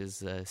I think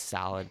this is a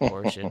solid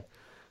portion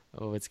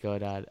of what's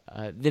going on.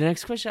 The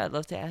next question I'd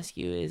love to ask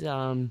you is,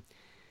 Tom,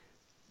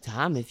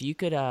 if you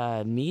could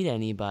meet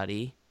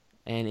anybody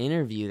and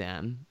interview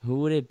them,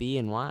 who would it be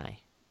and why?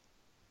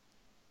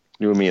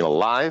 You mean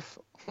alive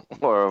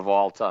or of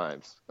all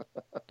times?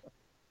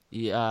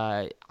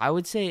 Yeah, I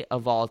would say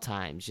of all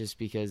times, just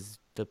because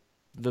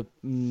the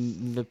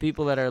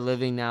people that are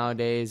living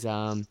nowadays,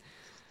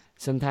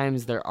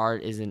 sometimes their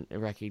art isn't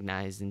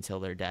recognized until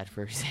they're dead,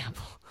 for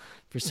example,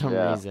 for some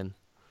Yeah. reason.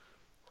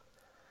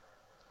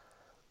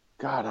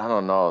 God, I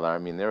don't know. I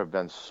mean, there have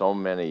been so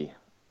many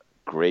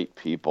great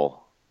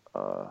people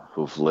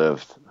who've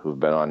lived, who've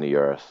been on the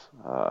earth.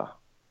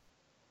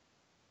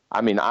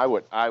 I mean, I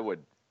would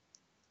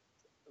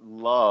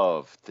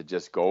love to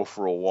just go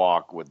for a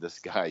walk with this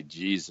guy,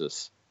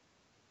 Jesus,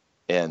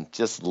 and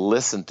just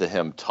listen to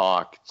him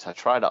talk to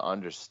try to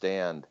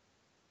understand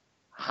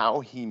how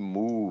he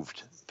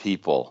moved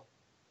people,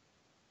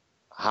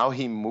 how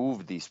he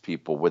moved these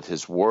people with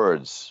his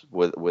words,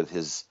 with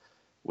his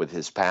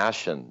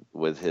passion,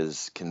 with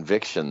his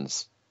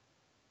convictions.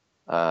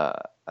 I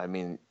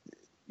mean,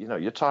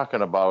 you're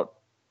talking about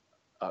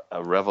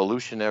a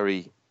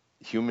revolutionary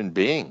human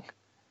being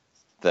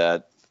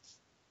that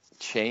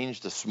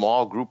changed a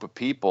small group of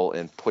people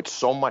and put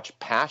so much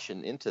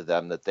passion into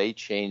them that they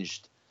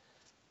changed,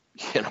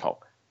 you know,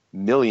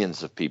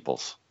 millions of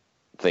people's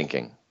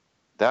thinking.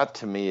 That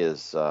to me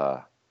is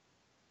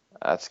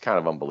that's kind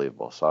of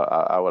unbelievable. So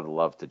I would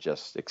love to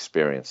just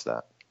experience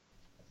that.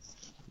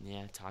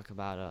 Yeah, talk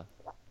about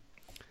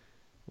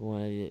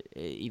well,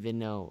 even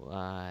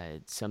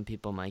though some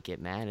people might get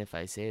mad if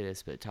I say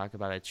this, but talk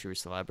about a true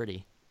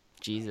celebrity,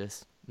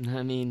 Jesus.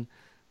 I mean,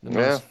 the Yeah,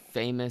 most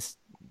famous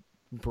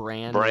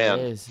brand there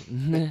brand. is.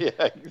 Yeah,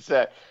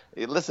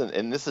 exactly. Listen,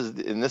 and this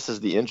is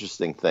the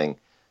interesting thing.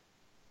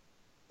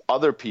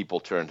 Other people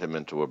turned him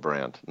into a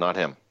brand, not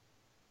him.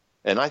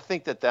 And I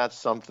think that that's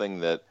something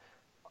that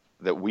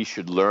we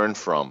should learn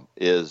from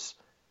is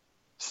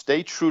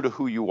stay true to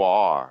who you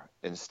are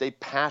and stay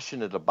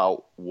passionate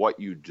about what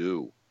you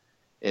do.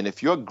 And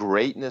if your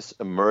greatness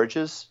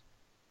emerges,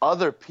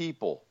 other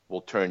people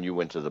will turn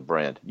you into the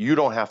brand. You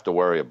don't have to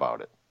worry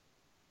about it.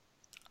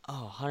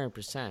 Oh,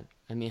 100%.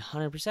 I mean,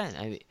 100%.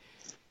 I mean,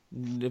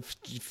 if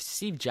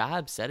Steve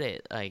Jobs said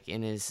it like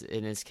in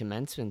his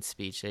commencement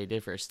speech that he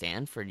did for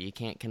Stanford. You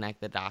can't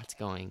connect the dots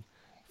going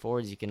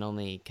forwards. You can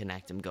only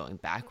connect them going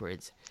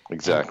backwards. And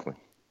Exactly.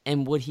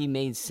 and what he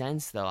made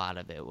sense though out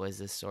of it was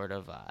this sort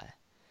of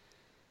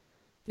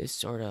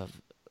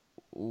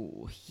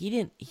he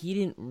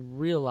didn't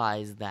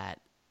realize that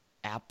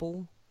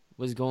Apple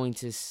was going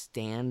to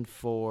stand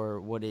for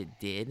what it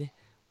did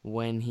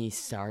when he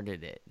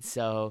started it.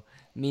 So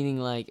meaning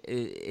like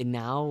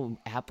now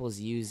Apple's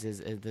used as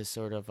the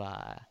sort of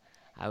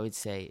I would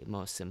say,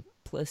 most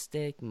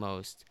simplistic,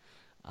 most,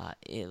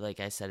 like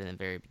I said in the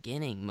very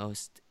beginning,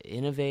 most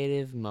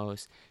innovative,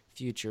 most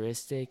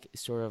futuristic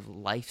sort of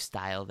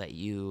lifestyle that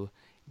you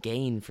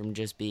gain from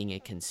just being a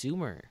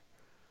consumer.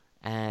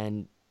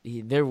 And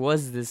there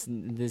was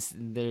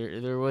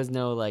there was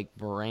no like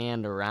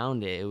brand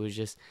around it. It was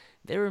just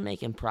they were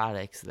making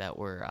products that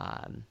were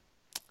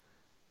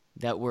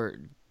that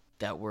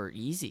were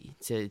easy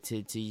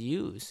to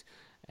use,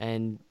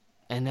 and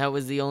that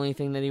was the only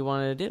thing that he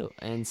wanted to do.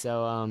 And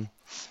so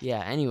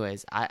yeah.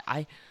 Anyways,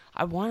 I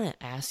want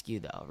to ask you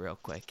though, real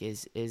quick,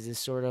 is this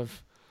sort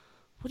of,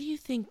 what do you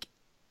think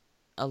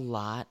a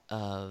lot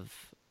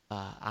of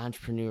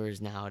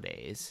entrepreneurs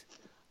nowadays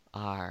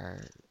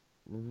are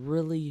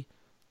really,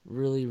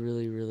 really,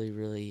 really, really,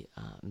 really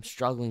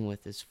struggling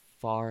with, as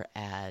far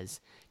as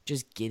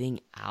just getting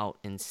out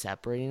and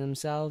separating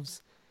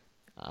themselves,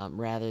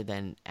 rather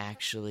than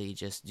actually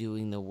just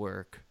doing the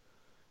work?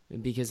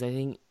 Because I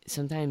think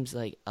sometimes,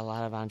 like, a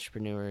lot of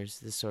entrepreneurs,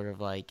 this sort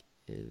of like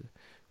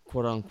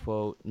quote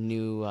unquote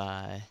new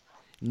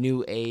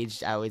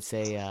aged, I would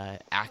say,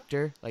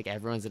 actor, like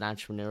everyone's an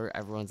entrepreneur,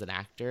 everyone's an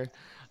actor.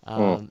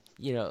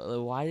 You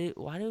know, why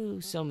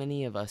do so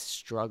many of us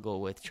struggle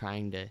with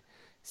trying to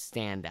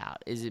stand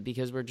out? Is it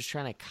because we're just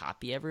trying to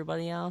copy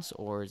everybody else,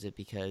 or is it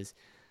because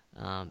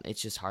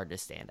it's just hard to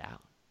stand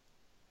out?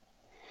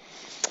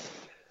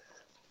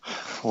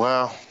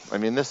 Well, I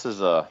mean, this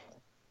is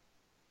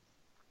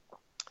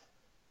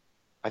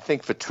I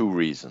think for two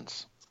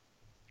reasons.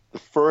 The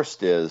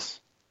first is,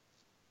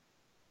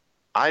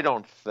 I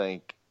don't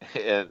think,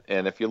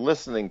 and if you're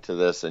listening to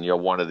this and you're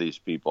one of these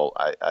people,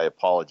 I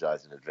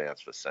apologize in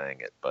advance for saying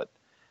it, but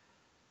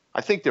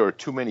I think there are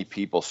too many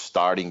people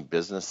starting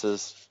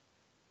businesses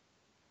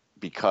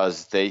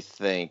because they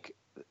think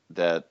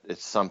that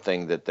it's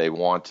something that they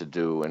want to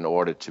do in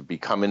order to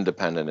become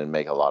independent and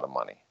make a lot of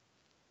money.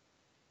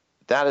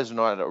 That is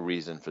not a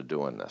reason for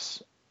doing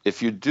this.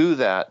 If you do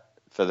that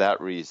for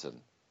that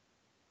reason,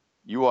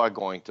 you are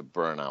going to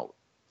burn out.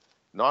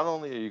 Not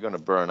only are you going to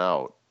burn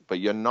out, but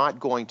you're not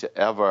going to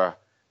ever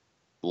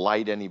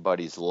light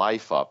anybody's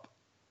life up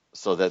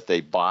so that they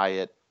buy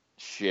it,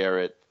 share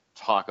it,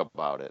 talk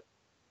about it.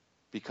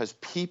 Because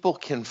people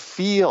can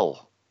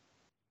feel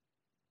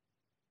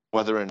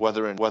whether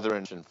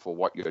for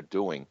what you're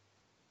doing,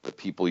 the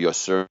people you're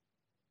serving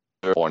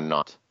or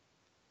not.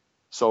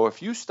 So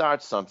if you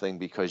start something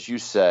because you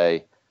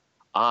say,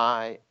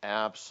 I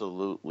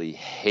absolutely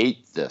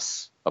hate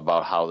this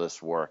about how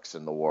this works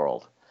in the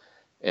world,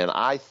 and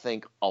I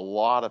think a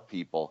lot of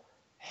people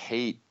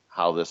hate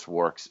how this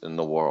works in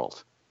the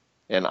world,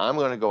 and I'm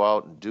going to go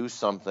out and do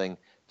something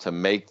to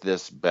make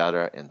this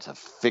better and to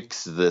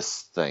fix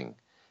this thing.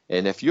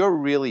 And if you're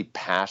really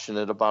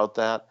passionate about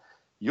that,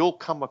 you'll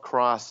come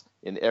across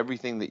in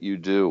everything that you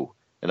do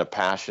in a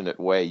passionate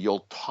way.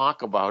 You'll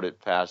talk about it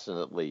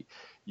passionately.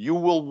 You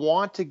will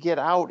want to get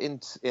out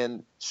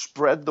and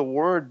spread the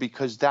word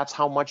because that's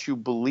how much you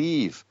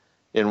believe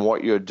in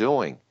what you're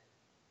doing.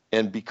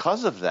 And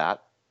because of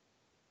that,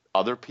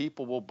 other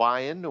people will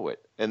buy into it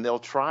and they'll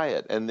try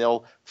it and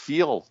they'll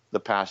feel the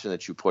passion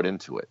that you put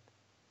into it.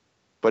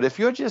 But if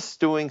you're just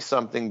doing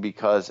something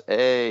because,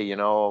 hey, you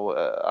know,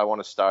 I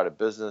want to start a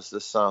business.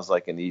 This sounds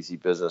like an easy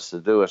business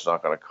to do. It's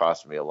not going to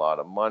cost me a lot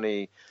of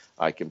money.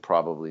 I can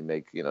probably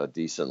make, you know, a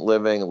decent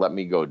living. Let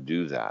me go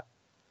do that.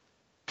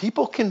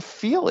 People can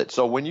feel it.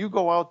 So when you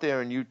go out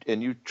there and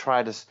you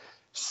try to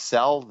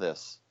sell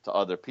this to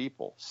other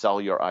people, sell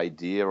your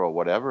idea or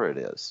whatever it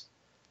is,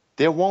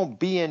 there won't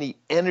be any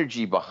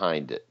energy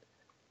behind it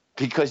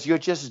because you're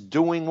just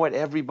doing what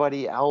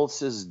everybody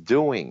else is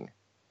doing.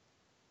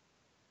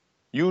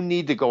 You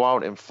need to go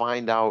out and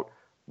find out,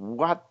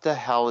 what the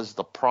hell is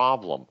the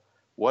problem?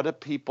 What are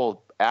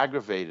people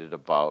aggravated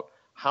about?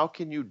 How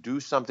can you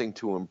do something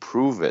to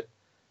improve it?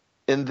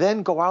 And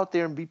then go out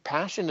there and be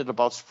passionate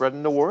about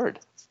spreading the word.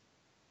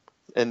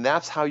 And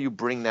that's how you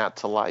bring that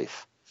to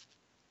life.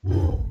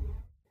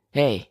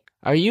 Hey,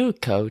 are you a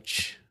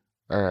coach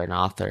or an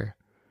author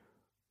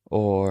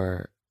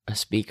or a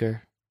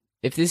speaker?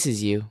 If this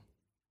is you,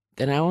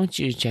 then I want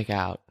you to check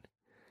out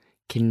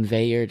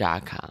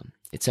Conveyor.com.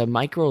 It's a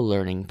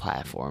micro-learning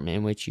platform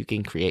in which you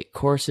can create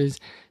courses,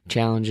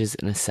 challenges,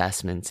 and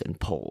assessments and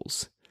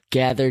polls.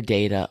 Gather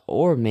data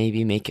or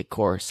maybe make a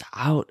course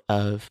out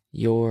of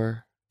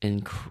your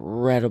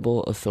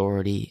incredible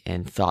authority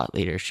and thought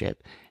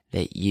leadership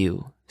that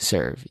you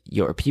serve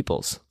your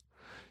peoples.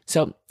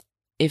 So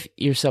if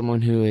you're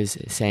someone who is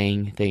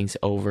saying things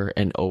over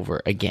and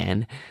over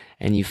again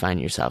and you find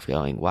yourself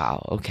going,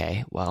 wow,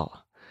 okay,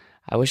 well,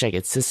 I wish I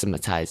could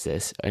systematize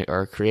this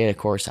or create a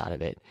course out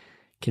of it,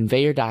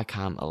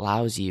 Conveyor.com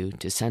allows you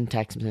to send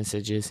text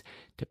messages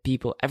to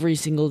people every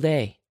single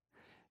day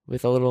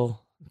with a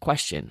little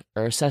question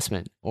or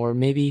assessment or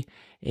maybe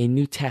a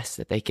new test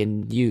that they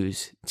can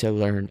use to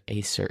learn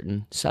a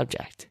certain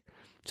subject.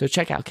 So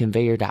check out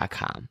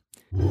Conveyor.com.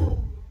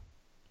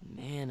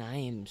 Man,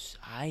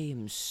 I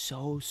am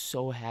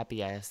so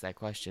happy I asked that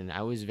question.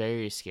 I was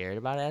very scared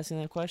about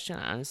asking that question,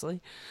 honestly,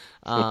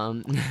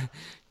 um,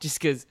 just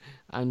because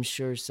I'm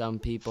sure some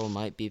people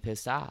might be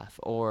pissed off,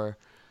 or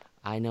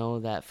I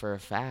know that for a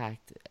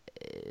fact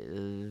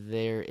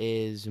there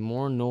is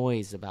more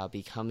noise about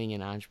becoming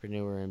an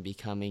entrepreneur and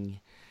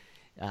becoming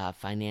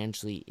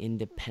financially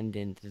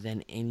independent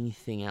than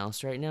anything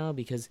else right now,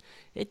 because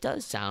it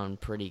does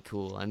sound pretty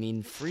cool. I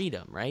mean,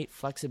 freedom, right? Yeah,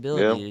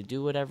 Flexibility to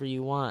do whatever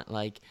you want.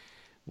 Like,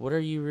 what are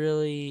you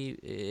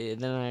really,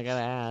 then I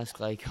gotta ask,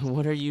 like,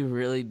 what are you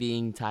really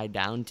being tied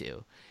down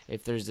to?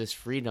 If there's this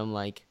freedom,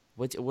 like,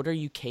 what are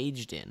you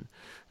caged in?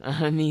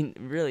 I mean,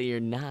 really,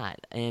 you're not.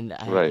 And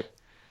right.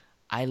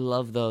 I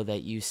love, though,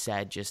 that you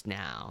said just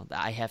now,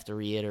 that I have to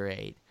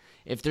reiterate,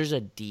 if there's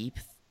a deep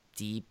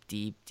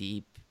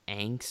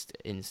angst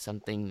in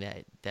something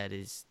that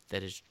is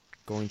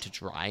going to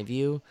drive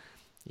you,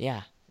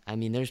 yeah, I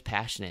mean, there's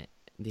passion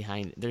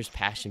behind it. There's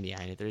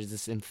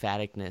this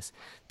emphaticness.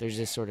 There's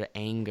this sort of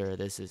anger.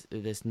 This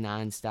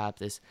nonstop,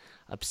 this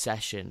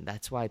obsession.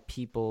 That's why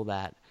people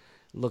that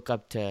look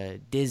up to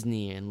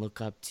Disney and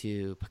look up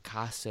to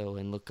Picasso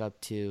and look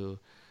up to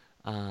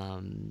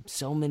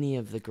so many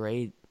of the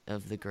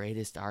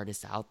greatest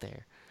artists out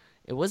there.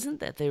 It wasn't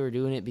that they were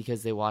doing it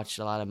because they watched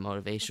a lot of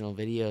motivational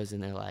videos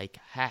and they're like,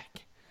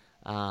 heck,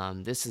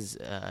 this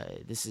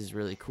is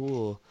really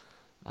cool.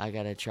 I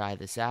gotta try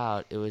this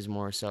out. It was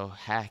more so,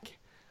 heck,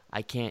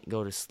 I can't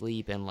go to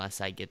sleep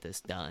unless I get this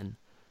done.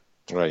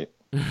 Right.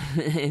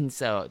 And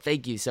so,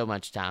 thank you so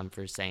much, Tom,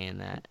 for saying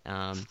that.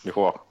 You're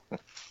welcome.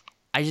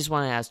 I just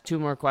want to ask two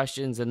more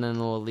questions, and then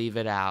we'll leave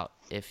it out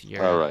if All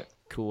you're right.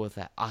 cool with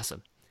that.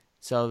 Awesome.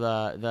 So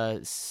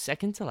the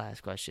second to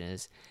last question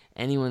is,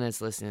 anyone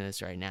that's listening to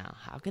this right now,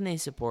 how can they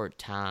support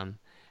Tom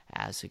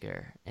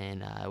Asacker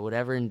and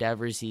whatever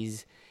endeavors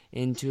he's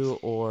into,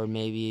 or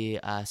maybe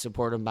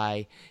support him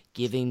by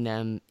giving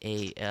them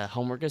a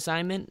homework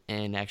assignment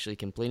and actually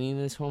completing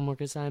this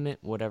homework assignment,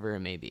 whatever it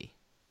may be?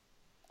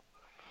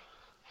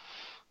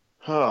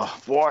 Oh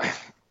boy.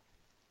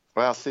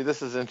 Well, see,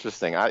 this is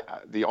interesting.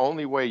 The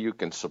only way you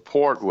can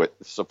support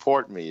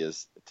me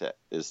is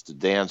to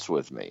dance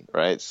with me,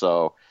 right?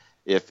 So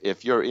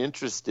if you're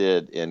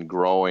interested in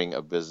growing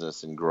a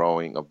business and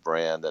growing a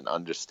brand and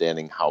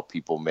understanding how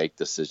people make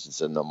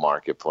decisions in the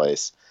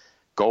marketplace,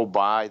 go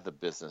buy The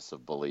Business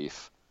of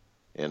Belief.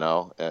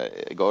 Go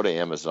to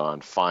Amazon,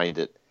 find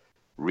it,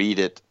 read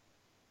it.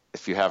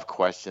 If you have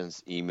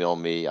questions, email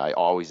me. I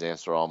always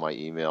answer all my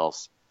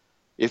emails.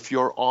 If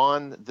you're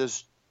on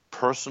this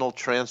personal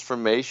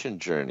transformation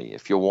journey,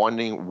 if you're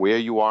wondering where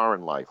you are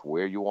in life,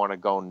 where you want to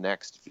go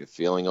next, if you're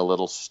feeling a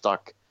little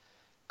stuck,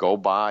 go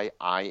buy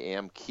I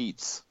Am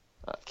Keats,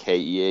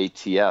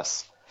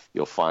 Keats.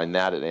 You'll find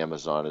that at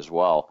Amazon as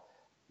well.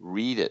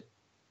 Read it,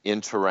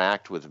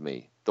 interact with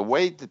me. The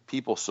way that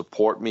people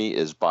support me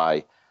is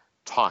by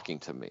talking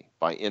to me,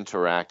 by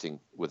interacting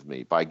with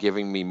me, by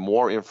giving me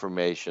more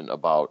information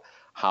about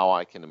how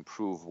I can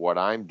improve what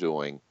I'm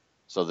doing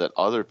so that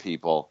other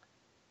people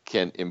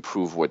can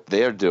improve what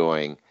they're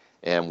doing,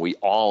 and we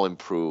all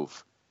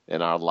improve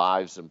and our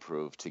lives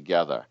improve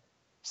together.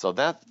 So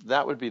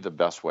that would be the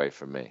best way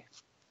for me.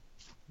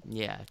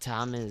 Yeah,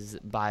 Tom is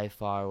by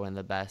far one of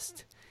the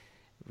best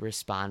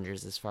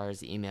responders as far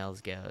as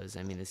emails goes.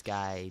 I mean, this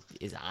guy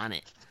is on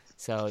it.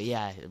 So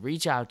yeah,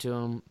 reach out to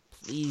him.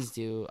 Please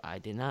do. I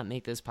did not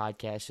make this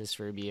podcast just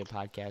for it to be a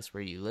podcast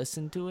where you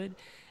listen to it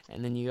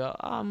and then you go,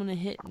 oh, I'm going to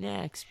hit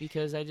next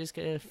because I just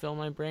got to fill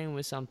my brain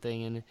with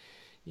something. And,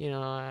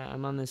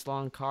 I'm on this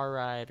long car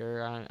ride,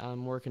 or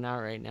I'm working out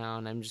right now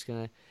and I'm just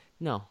going to.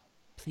 No,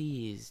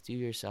 please do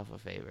yourself a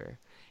favor.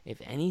 If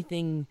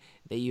anything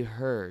that you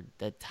heard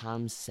that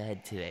Tom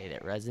said today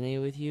that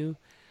resonated with you,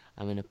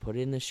 I'm going to put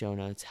in the show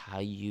notes how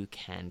you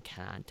can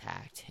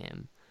contact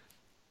him.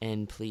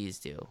 And please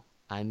do.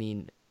 I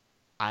mean,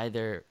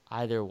 either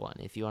one.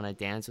 If you want to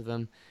dance with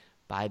him,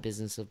 buy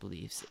Business of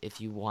Beliefs. If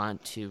you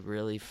want to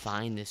really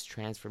find this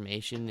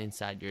transformation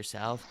inside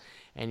yourself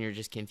and you're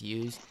just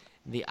confused,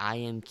 the I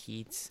Am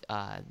Keats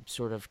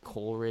sort of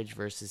Coleridge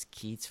versus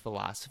Keats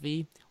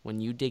philosophy, when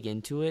you dig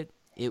into it,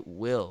 it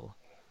will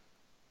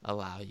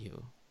allow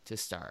you to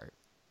start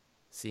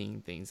seeing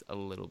things a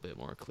little bit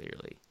more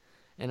clearly.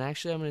 And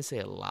actually, I'm going to say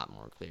a lot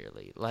more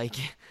clearly. Like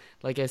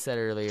I said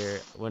earlier,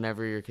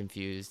 whenever you're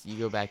confused, you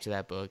go back to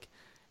that book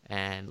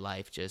and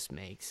life just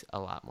makes a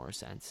lot more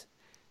sense.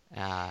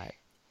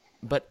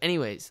 But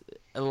anyways,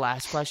 the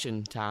last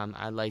question, Tom,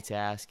 I'd like to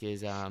ask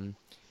is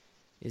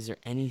there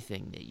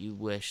anything that you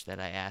wish that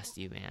I asked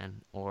you,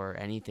 man, or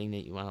anything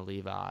that you want to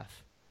leave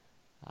off?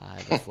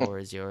 The floor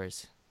is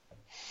yours.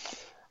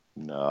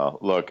 No,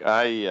 look,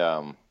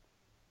 I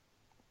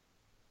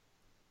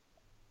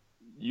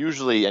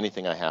usually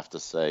anything I have to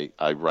say,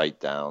 I write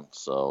down.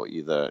 So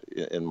either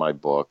in my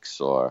books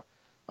or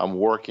I'm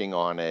working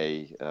on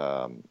a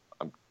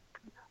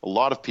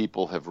lot of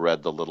people have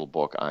read the little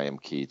book, I Am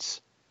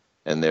Keats,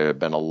 and there have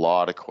been a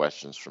lot of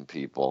questions from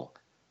people,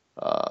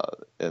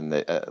 and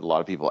a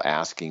lot of people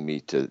asking me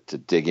to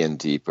dig in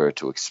deeper,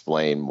 to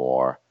explain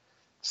more.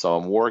 So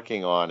I'm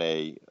working on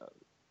an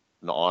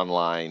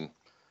online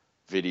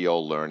video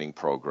learning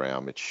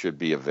program. It should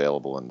be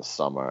available in the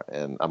summer,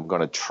 and I'm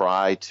going to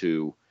try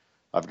to.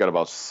 I've got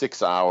about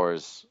 6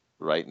 hours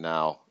right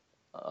now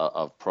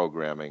of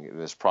programming, and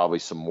there's probably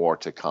some more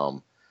to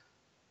come.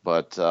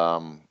 But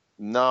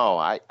no,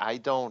 I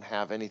don't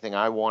have anything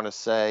I want to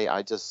say.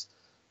 I just,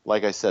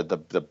 like I said,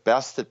 the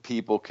best that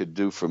people could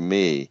do for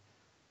me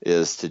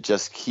is to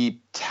just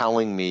keep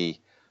telling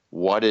me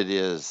what it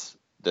is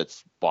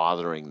that's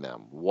bothering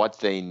them, what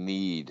they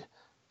need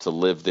to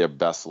live their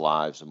best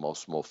lives and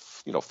most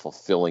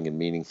fulfilling and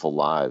meaningful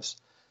lives.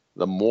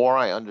 The more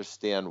I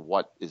understand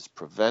what is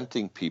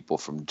preventing people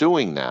from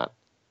doing that,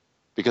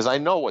 because I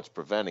know what's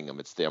preventing them,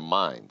 it's their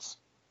minds.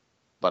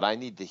 But I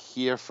need to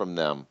hear from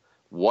them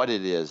what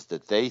it is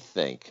that they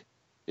think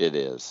it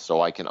is,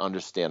 so I can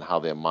understand how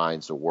their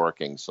minds are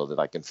working, so that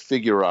I can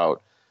figure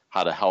out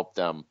how to help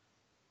them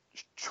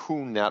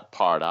tune that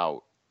part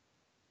out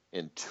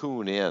and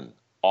tune in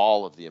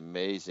all of the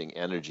amazing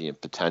energy and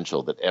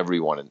potential that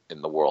everyone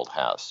in the world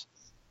has.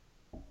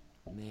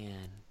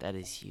 Man, that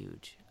is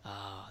huge.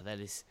 Oh, that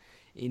is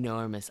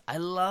enormous. I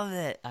love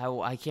it.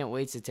 I can't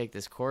wait to take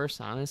this course,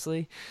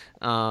 honestly.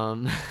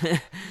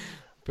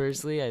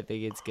 Personally, I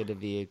think it's going to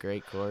be a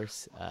great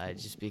course,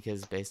 just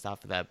because based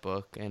off of that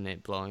book and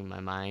it blowing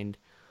my mind.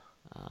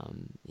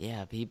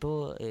 Yeah,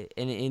 people,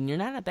 and you're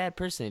not a bad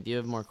person if you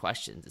have more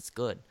questions. It's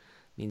good.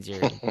 It means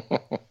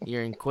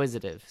you're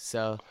inquisitive.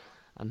 So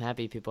I'm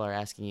happy people are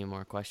asking you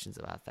more questions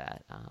about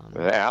that.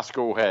 Ask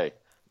away.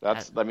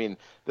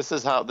 This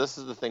is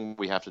the thing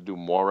we have to do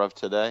more of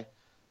today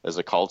as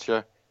a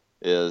culture,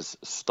 is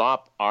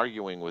stop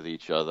arguing with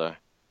each other,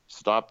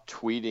 stop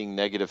tweeting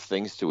negative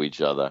things to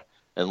each other,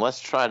 and let's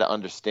try to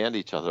understand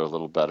each other a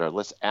little better.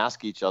 Let's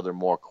ask each other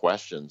more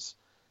questions,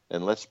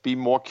 and let's be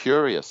more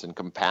curious and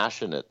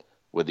compassionate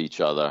with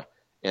each other.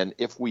 And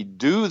if we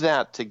do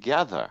that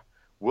together,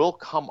 we'll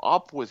come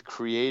up with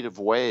creative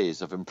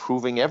ways of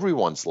improving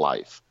everyone's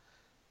life.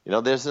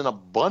 There's an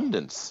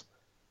abundance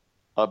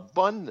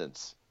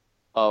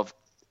of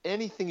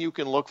anything you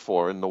can look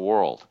for in the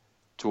world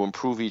to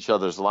improve each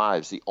other's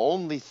lives. The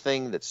only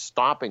thing that's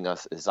stopping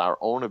us is our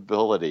own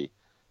ability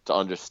to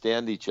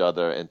understand each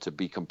other and to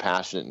be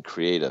compassionate and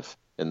creative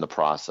in the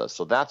process.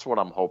 So that's what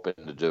I'm hoping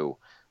to do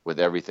with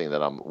everything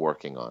that I'm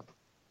working on.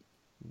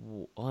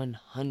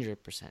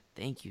 100%.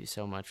 Thank you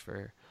so much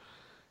for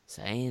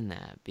saying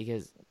that,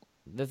 because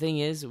the thing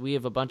is, we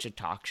have a bunch of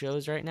talk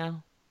shows right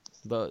now,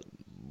 but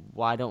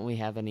why don't we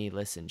have any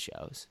listen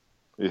shows?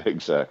 Yeah,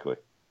 exactly.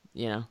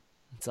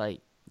 It's like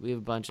we have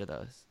a bunch of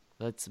those.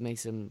 Let's make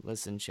some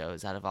listen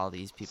shows out of all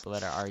these people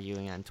that are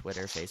arguing on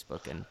Twitter,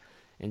 Facebook, and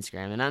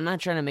Instagram. And I'm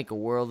not trying to make a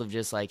world of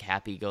just like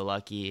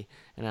happy-go-lucky,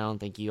 and I don't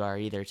think you are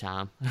either,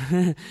 Tom,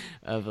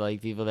 of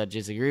like people that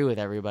just agree with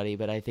everybody.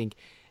 But I think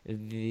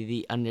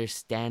the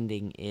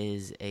understanding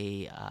is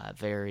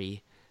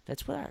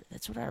that's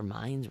what our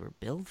minds were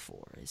built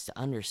for, is to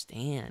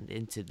understand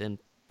and to then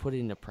put it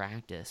into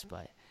practice.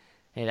 But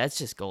hey, that's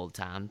just gold,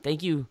 Tom.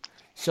 Thank you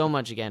so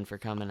much again for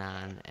coming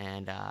on,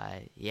 and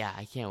I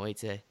can't wait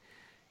to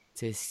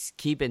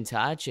keep in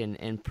touch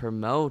and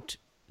promote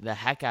the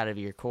heck out of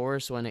your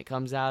course when it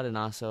comes out. And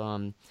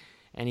also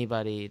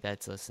anybody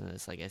that's listening to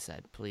this, like I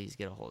said, please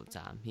get a hold of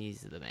Tom.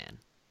 He's the man.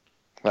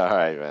 All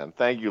right, man.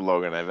 Thank you,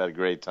 Logan. I've had a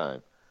great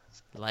time.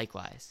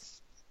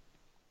 Likewise.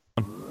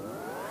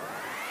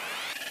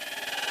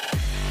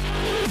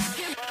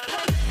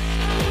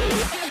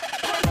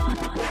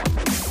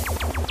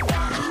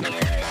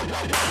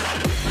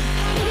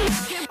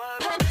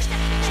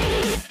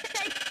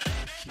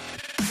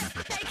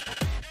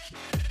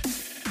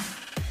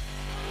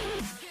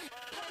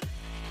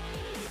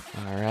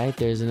 All right,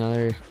 there's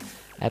another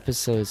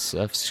episode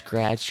of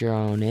Scratch Your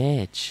Own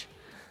Itch.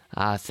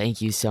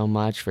 Thank you so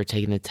much for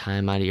taking the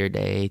time out of your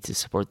day to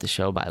support the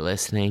show by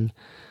listening.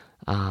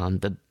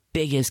 The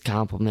biggest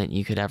compliment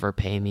you could ever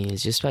pay me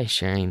is just by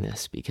sharing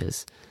this,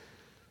 because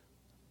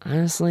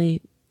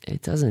honestly,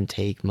 it doesn't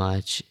take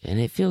much, and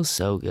it feels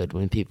so good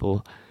when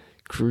people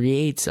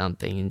create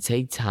something and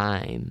take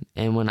time.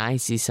 And when I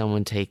see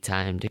someone take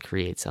time to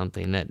create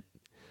something that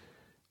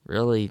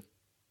really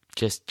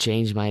just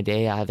changed my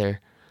day,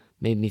 either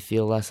made me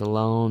feel less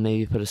alone,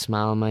 maybe put a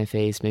smile on my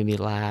face, made me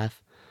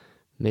laugh,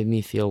 made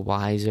me feel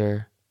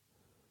wiser,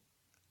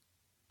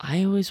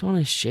 I always want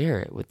to share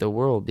it with the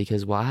world.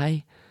 Because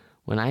why?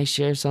 When I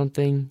share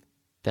something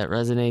that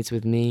resonates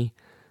with me,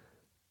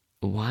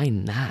 why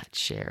not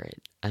share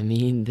it? I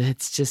mean,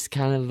 that's just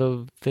kind of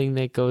the thing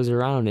that goes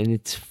around, and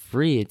it's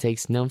free. It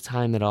takes no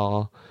time at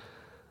all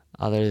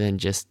other than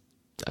just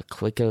a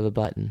click of the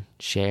button,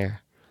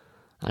 share,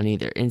 on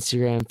either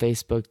Instagram,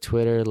 Facebook,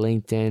 Twitter,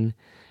 LinkedIn.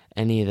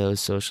 Any of those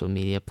social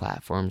media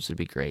platforms would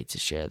be great to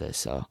share this.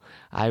 So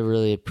I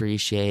really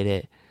appreciate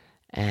it.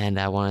 And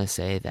I want to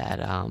say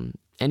that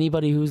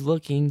anybody who's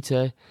looking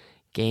to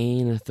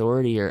gain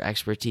authority or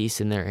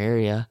expertise in their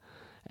area,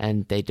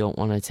 and they don't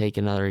want to take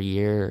another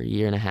year or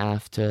year and a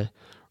half to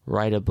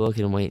write a book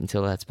and wait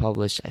until that's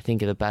published, I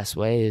think the best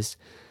way is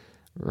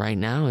right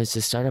now is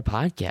to start a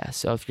podcast.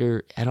 So if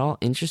you're at all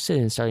interested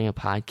in starting a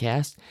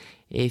podcast,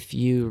 if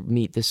you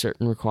meet the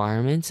certain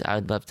requirements, I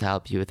would love to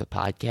help you with a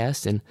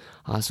podcast and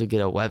also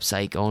get a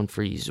website going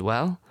for you as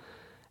well.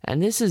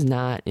 And this is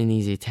not an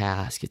easy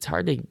task. It's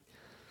hard to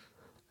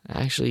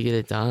actually get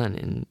it done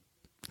and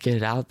get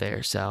it out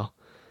there. So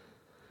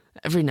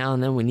every now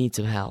and then we need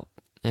some help,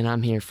 and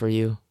I'm here for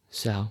you.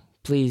 So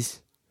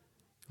please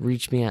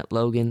reach me at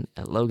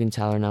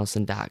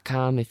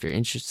logan@logantylernelson.com if you're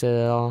interested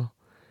at all.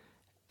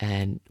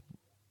 And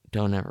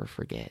don't ever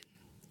forget,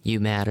 you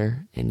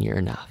matter and you're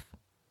enough.